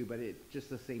multiplication too, but it's just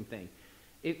the same thing.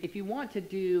 If you want to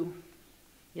do,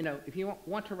 if you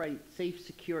want to write safe,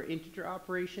 secure integer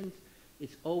operations,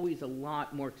 it's always a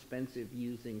lot more expensive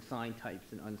using signed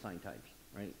types and unsigned types,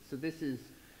 right? So this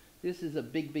is a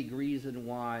big reason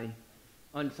why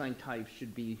unsigned types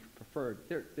should be preferred.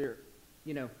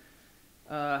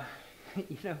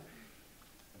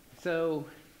 So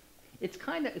it's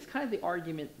kind of the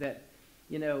argument that,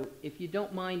 if you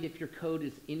don't mind if your code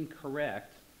is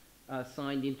incorrect,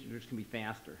 signed integers can be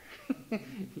faster.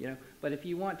 But if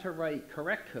you want to write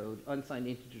correct code, unsigned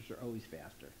integers are always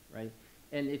faster, right?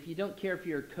 And if you don't care if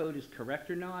your code is correct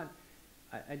or not,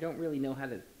 I don't really know how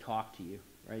to talk to you,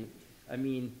 right? I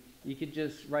mean, you could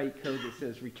just write code that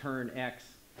says return X,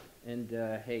 and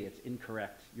hey, it's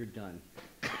incorrect. You're done.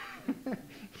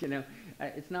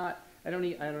 It's not. I don't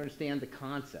understand the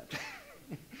concept.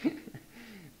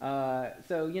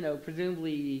 So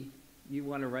presumably you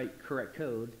want to write correct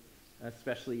code,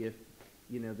 especially if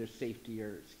there's safety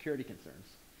or security concerns.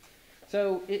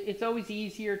 So it's always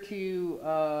easier to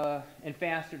and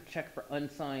faster to check for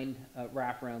unsigned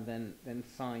wraparound than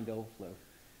signed overflow.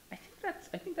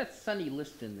 I think that's Sonny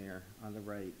Liston there on the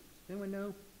right. Anyone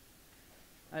know?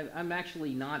 I'm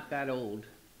actually not that old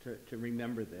to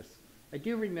remember this. I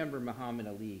do remember Muhammad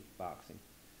Ali boxing.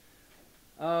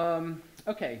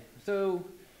 Okay, so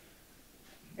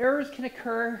errors can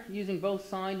occur using both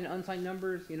signed and unsigned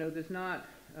numbers. There's not,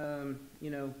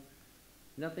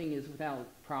 nothing is without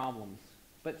problems.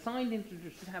 But signed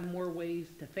integers should have more ways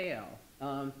to fail.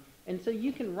 And so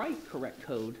you can write correct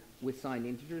code with signed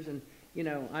integers, and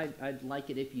I'd like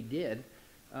it if you did.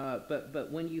 But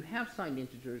when you have signed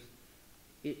integers,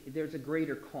 there's a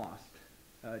greater cost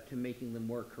to making them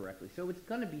work correctly. So it's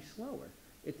going to be slower.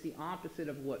 It's the opposite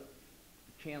of what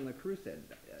Chandler Crew said.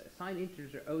 Signed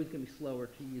integers are always going to be slower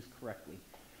to use correctly.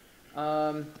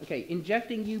 Okay,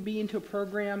 injecting UB into a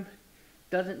program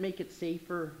doesn't make it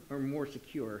safer or more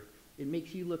secure. It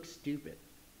makes you look stupid.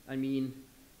 I mean,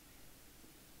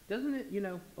 doesn't it,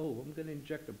 oh, I'm going to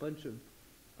inject a bunch of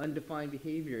undefined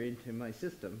behavior into my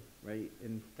system, right?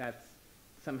 And that's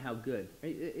somehow good.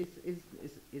 Right?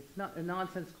 It's not a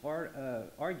nonsensical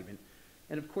argument.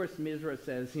 And of course, MISRA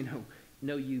says,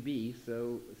 no UB,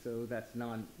 so that's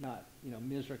not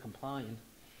MISRA compliant.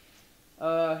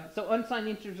 So unsigned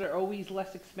integers are always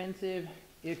less expensive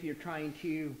if you're trying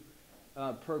to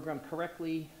program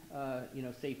correctly,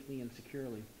 safely and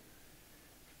securely.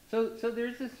 So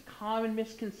there's this common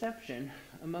misconception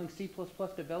among C++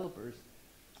 developers,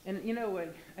 and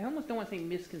I almost don't want to say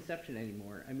misconception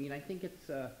anymore. I mean, I think it's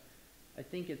kind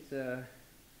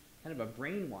of a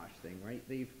brainwash thing, right?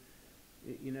 They've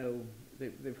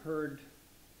heard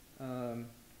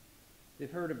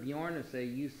of Bjarne say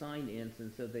use signed ints,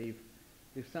 and so they've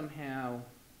somehow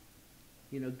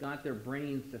got their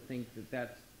brains to think that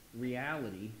that's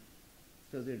reality.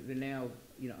 So they're now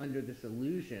under this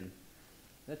illusion.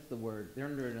 That's the word. They're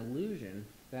under an illusion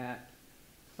that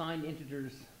signed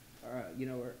integers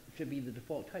should be the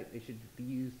default type. They should be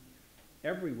used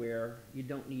everywhere. You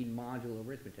don't need modulo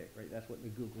arithmetic, right? That's what the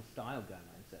Google style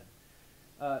guideline said.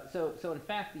 So in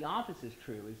fact, the opposite is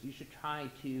true. Is you should try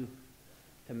to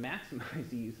maximize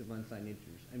the use of unsigned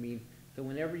integers. I mean, so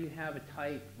whenever you have a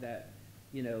type that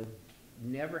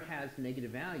never has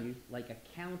negative values, like a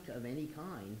count of any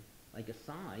kind, like a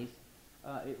size,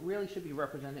 it really should be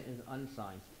represented as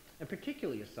unsigned, and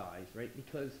particularly a size, right?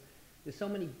 Because there's so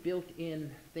many built-in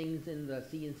things in the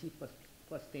C and C++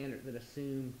 standard that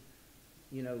assume,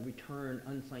 return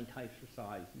unsigned types for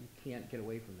size. You can't get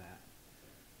away from that.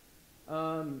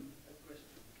 Question.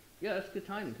 Yeah, that's good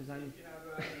timing because I'm. If you have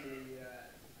any n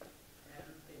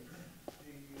things, do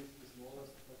you use the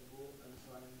smallest possible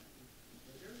unsigned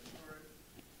integer, or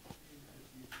do you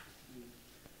just use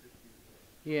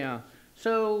the Yeah.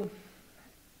 So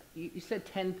you said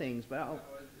 10 things, but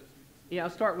I'll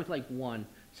start with like one.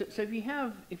 So if you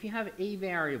have a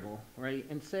variable, right,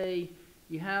 and say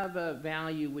you have a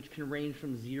value which can range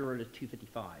from 0 to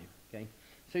 255, okay?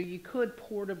 So you could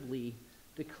portably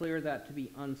declare that to be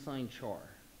unsigned char,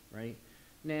 right?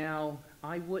 Now,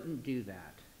 I wouldn't do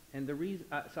that. And the reason,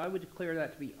 so I would declare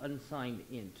that to be unsigned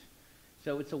int.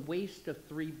 So it's a waste of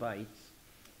 3 bytes,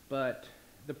 but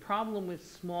the problem with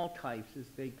small types is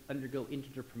they undergo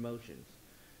integer promotions.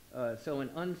 So an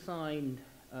unsigned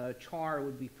char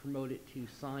would be promoted to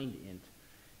signed int,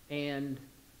 and,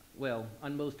 well,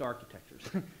 on most architectures,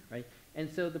 right? And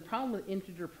so the problem with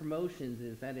integer promotions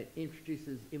is that it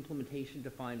introduces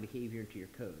implementation-defined behavior into your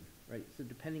code, right? So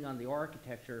depending on the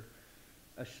architecture,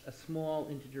 a small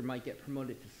integer might get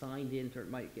promoted to signed int, or it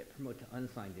might get promoted to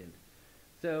unsigned int.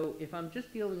 So if I'm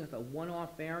just dealing with a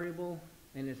one-off variable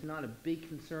and it's not a big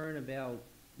concern about,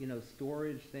 you know,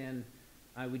 storage, then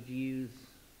I would use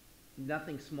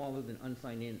nothing smaller than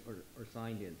unsigned int or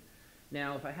signed int.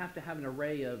 Now, if I have to have an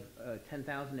array of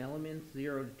 10,000 elements,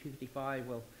 0 to 255,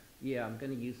 well, yeah, I'm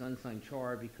going to use unsigned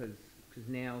char because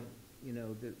now, you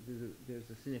know, there's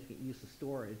a significant use of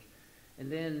storage.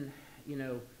 And then, you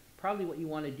know, probably what you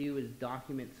want to do is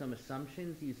document some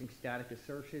assumptions using static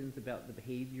assertions about the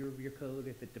behavior of your code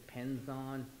if it depends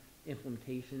on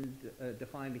implementation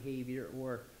defined behavior,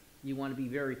 or you want to be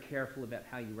very careful about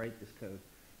how you write this code.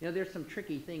 You know, there's some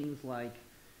tricky things like,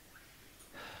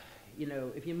 you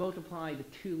know, if you multiply the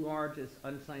two largest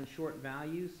unsigned short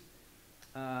values,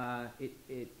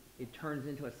 it turns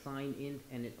into a signed int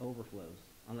and it overflows,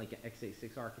 unlike an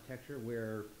x86 architecture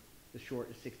where the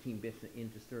short is 16 bits and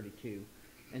int is 32.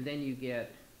 And then you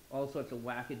get all sorts of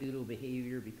wackadoodle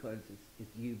behavior because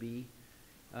it's UB.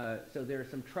 So there are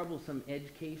some troublesome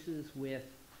edge cases with,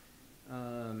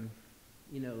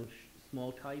 you know,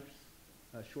 small types,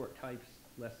 short types,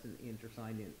 less than int or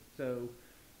signed int. So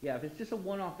yeah, if it's just a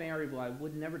one-off variable, I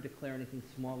would never declare anything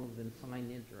smaller than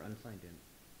signed int or unsigned int.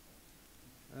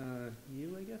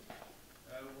 You, I guess?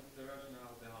 What's the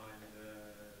rationale behind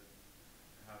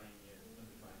having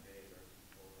undefined behavior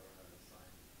for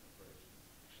signed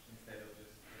operations instead of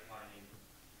just defining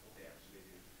what they actually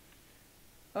do?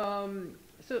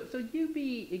 So UB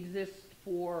exists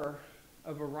for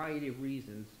a variety of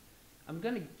reasons. I'm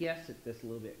going to guess at this a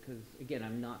little bit because, again,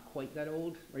 I'm not quite that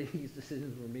old, right? These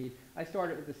decisions were made. I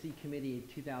started with the C committee in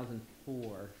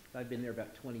 2004, so I've been there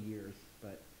about 20 years,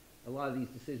 but a lot of these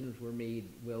decisions were made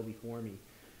well before me.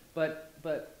 But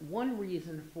one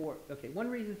reason for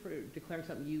declaring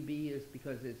something UB is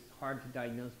because it's hard to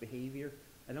diagnose behavior.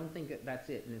 I don't think that that's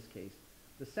it in this case.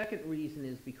 The second reason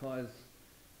is because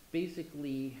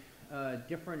basically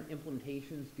different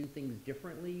implementations do things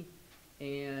differently,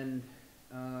 and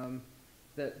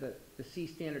the C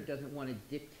standard doesn't want to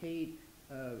dictate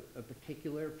a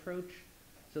particular approach,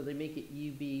 so they make it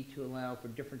UB to allow for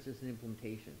differences in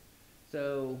implementation.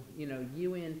 So, you know,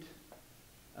 uint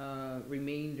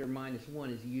remainder -1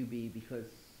 is UB because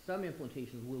some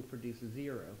implementations will produce a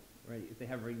 0, right, if they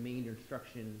have a remainder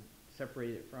instruction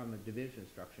separated from a division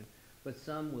instruction, but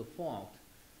some will fault.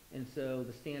 And so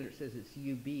the standard says it's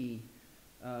UB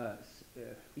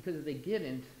because if they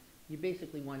didn't, you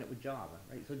basically wind up with Java,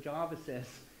 right? So Java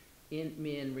says int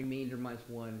min remainder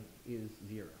 -1 is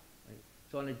 0, right?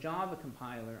 So on a Java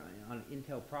compiler, on an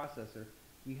Intel processor,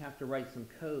 you have to write some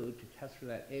code to test for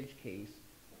that edge case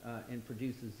and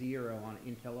produce a 0 on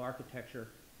an Intel architecture,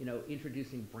 you know,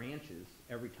 introducing branches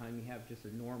every time you have just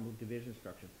a normal division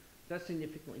instruction. That's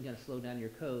significantly going to slow down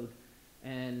your code,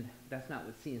 and that's not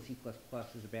what C and C++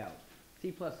 is about.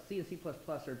 C and C++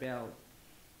 are about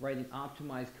writing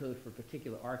optimized code for a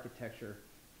particular architecture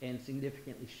and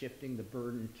significantly shifting the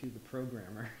burden to the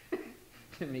programmer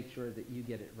to make sure that you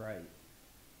get it right.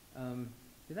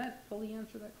 Did that fully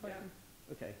answer that question?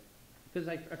 Yeah. Okay. Because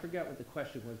I forgot what the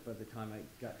question was by the time I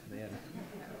got to the end.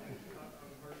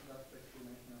 I've heard that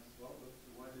explanation as well, but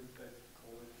why didn't they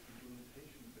call it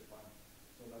implementation defined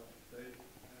so that they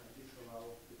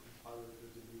disallow the compiler to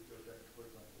delete the object, for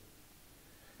example?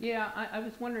 Yeah, I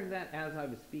was wondering that as I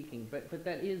was speaking, but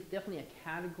that is definitely a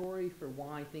category for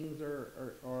why things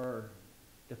are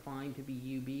defined to be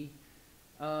UB.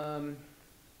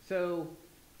 So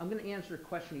I'm going to answer a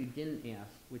question you didn't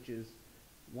ask, which is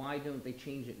why don't they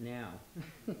change it now?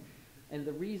 And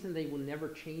the reason they will never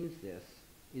change this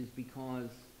is because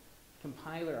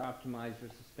compiler optimizers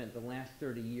have spent the last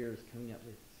 30 years coming up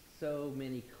with so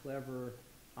many clever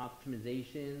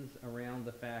optimizations around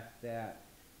the fact that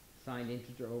signed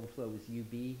integer overflow is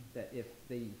UB, that if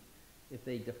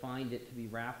they defined it to be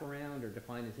wraparound or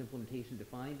defined as implementation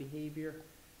defined behavior,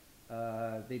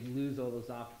 they'd lose all those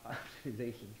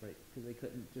optimizations, right? Because they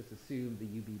couldn't just assume the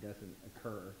UB doesn't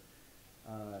occur.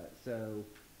 So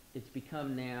it's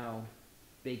become now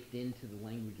baked into the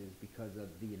languages because of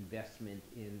the investment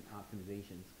in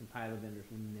optimizations. Compiler vendors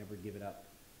will never give it up.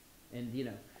 And, you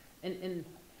know, and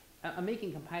I'm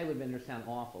making compiler vendors sound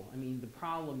awful. I mean, the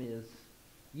problem is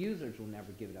users will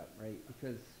never give it up, right?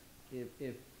 Because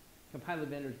if compiler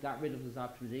vendors got rid of those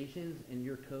optimizations and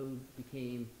your code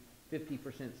became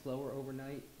 50% slower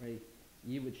overnight, right,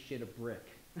 you would shit a brick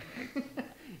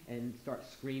and start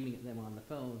screaming at them on the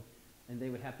phone, and they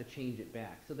would have to change it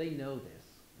back. So they know this,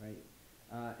 right?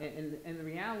 And the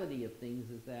reality of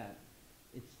things is that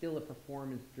it's still a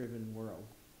performance-driven world.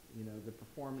 You know, the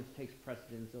performance takes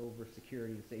precedence over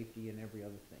security and safety and every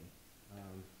other thing,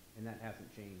 and that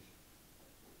hasn't changed.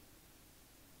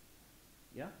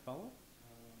 Yeah, follow?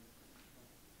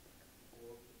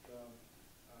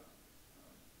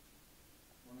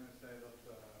 I'm going to say that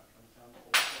unsigned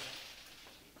also has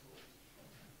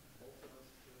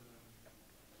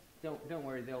Don't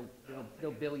worry,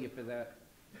 they'll bill you for that.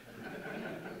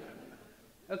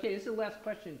 Okay, this is the last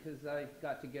question because I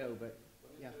got to go, but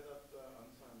when you yeah. say that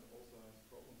unsigned also has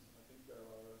problems, I think there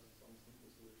are some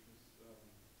simple solutions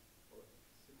or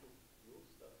simple rules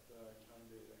that can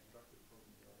be extracted from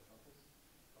your samples.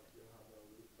 Like you have a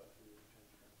loop that you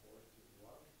change from for to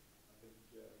while. I think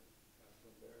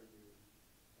from there you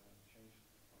change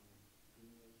from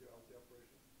inequality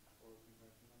operation or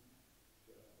comparison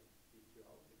to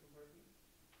equality comparison,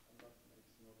 and that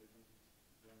makes no difference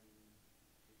when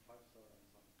the types are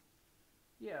unsigned.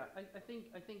 Yeah, I think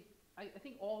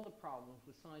all the problems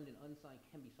with signed and unsigned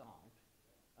can be solved.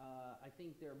 I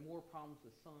think there are more problems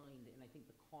with signed, and I think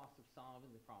the cost of solving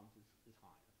the problems is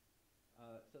higher.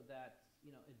 So that's,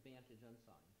 advantage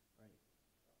unsigned, right?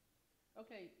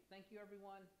 Okay, thank you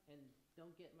everyone, and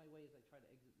don't get in my way as I try to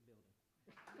exit the building.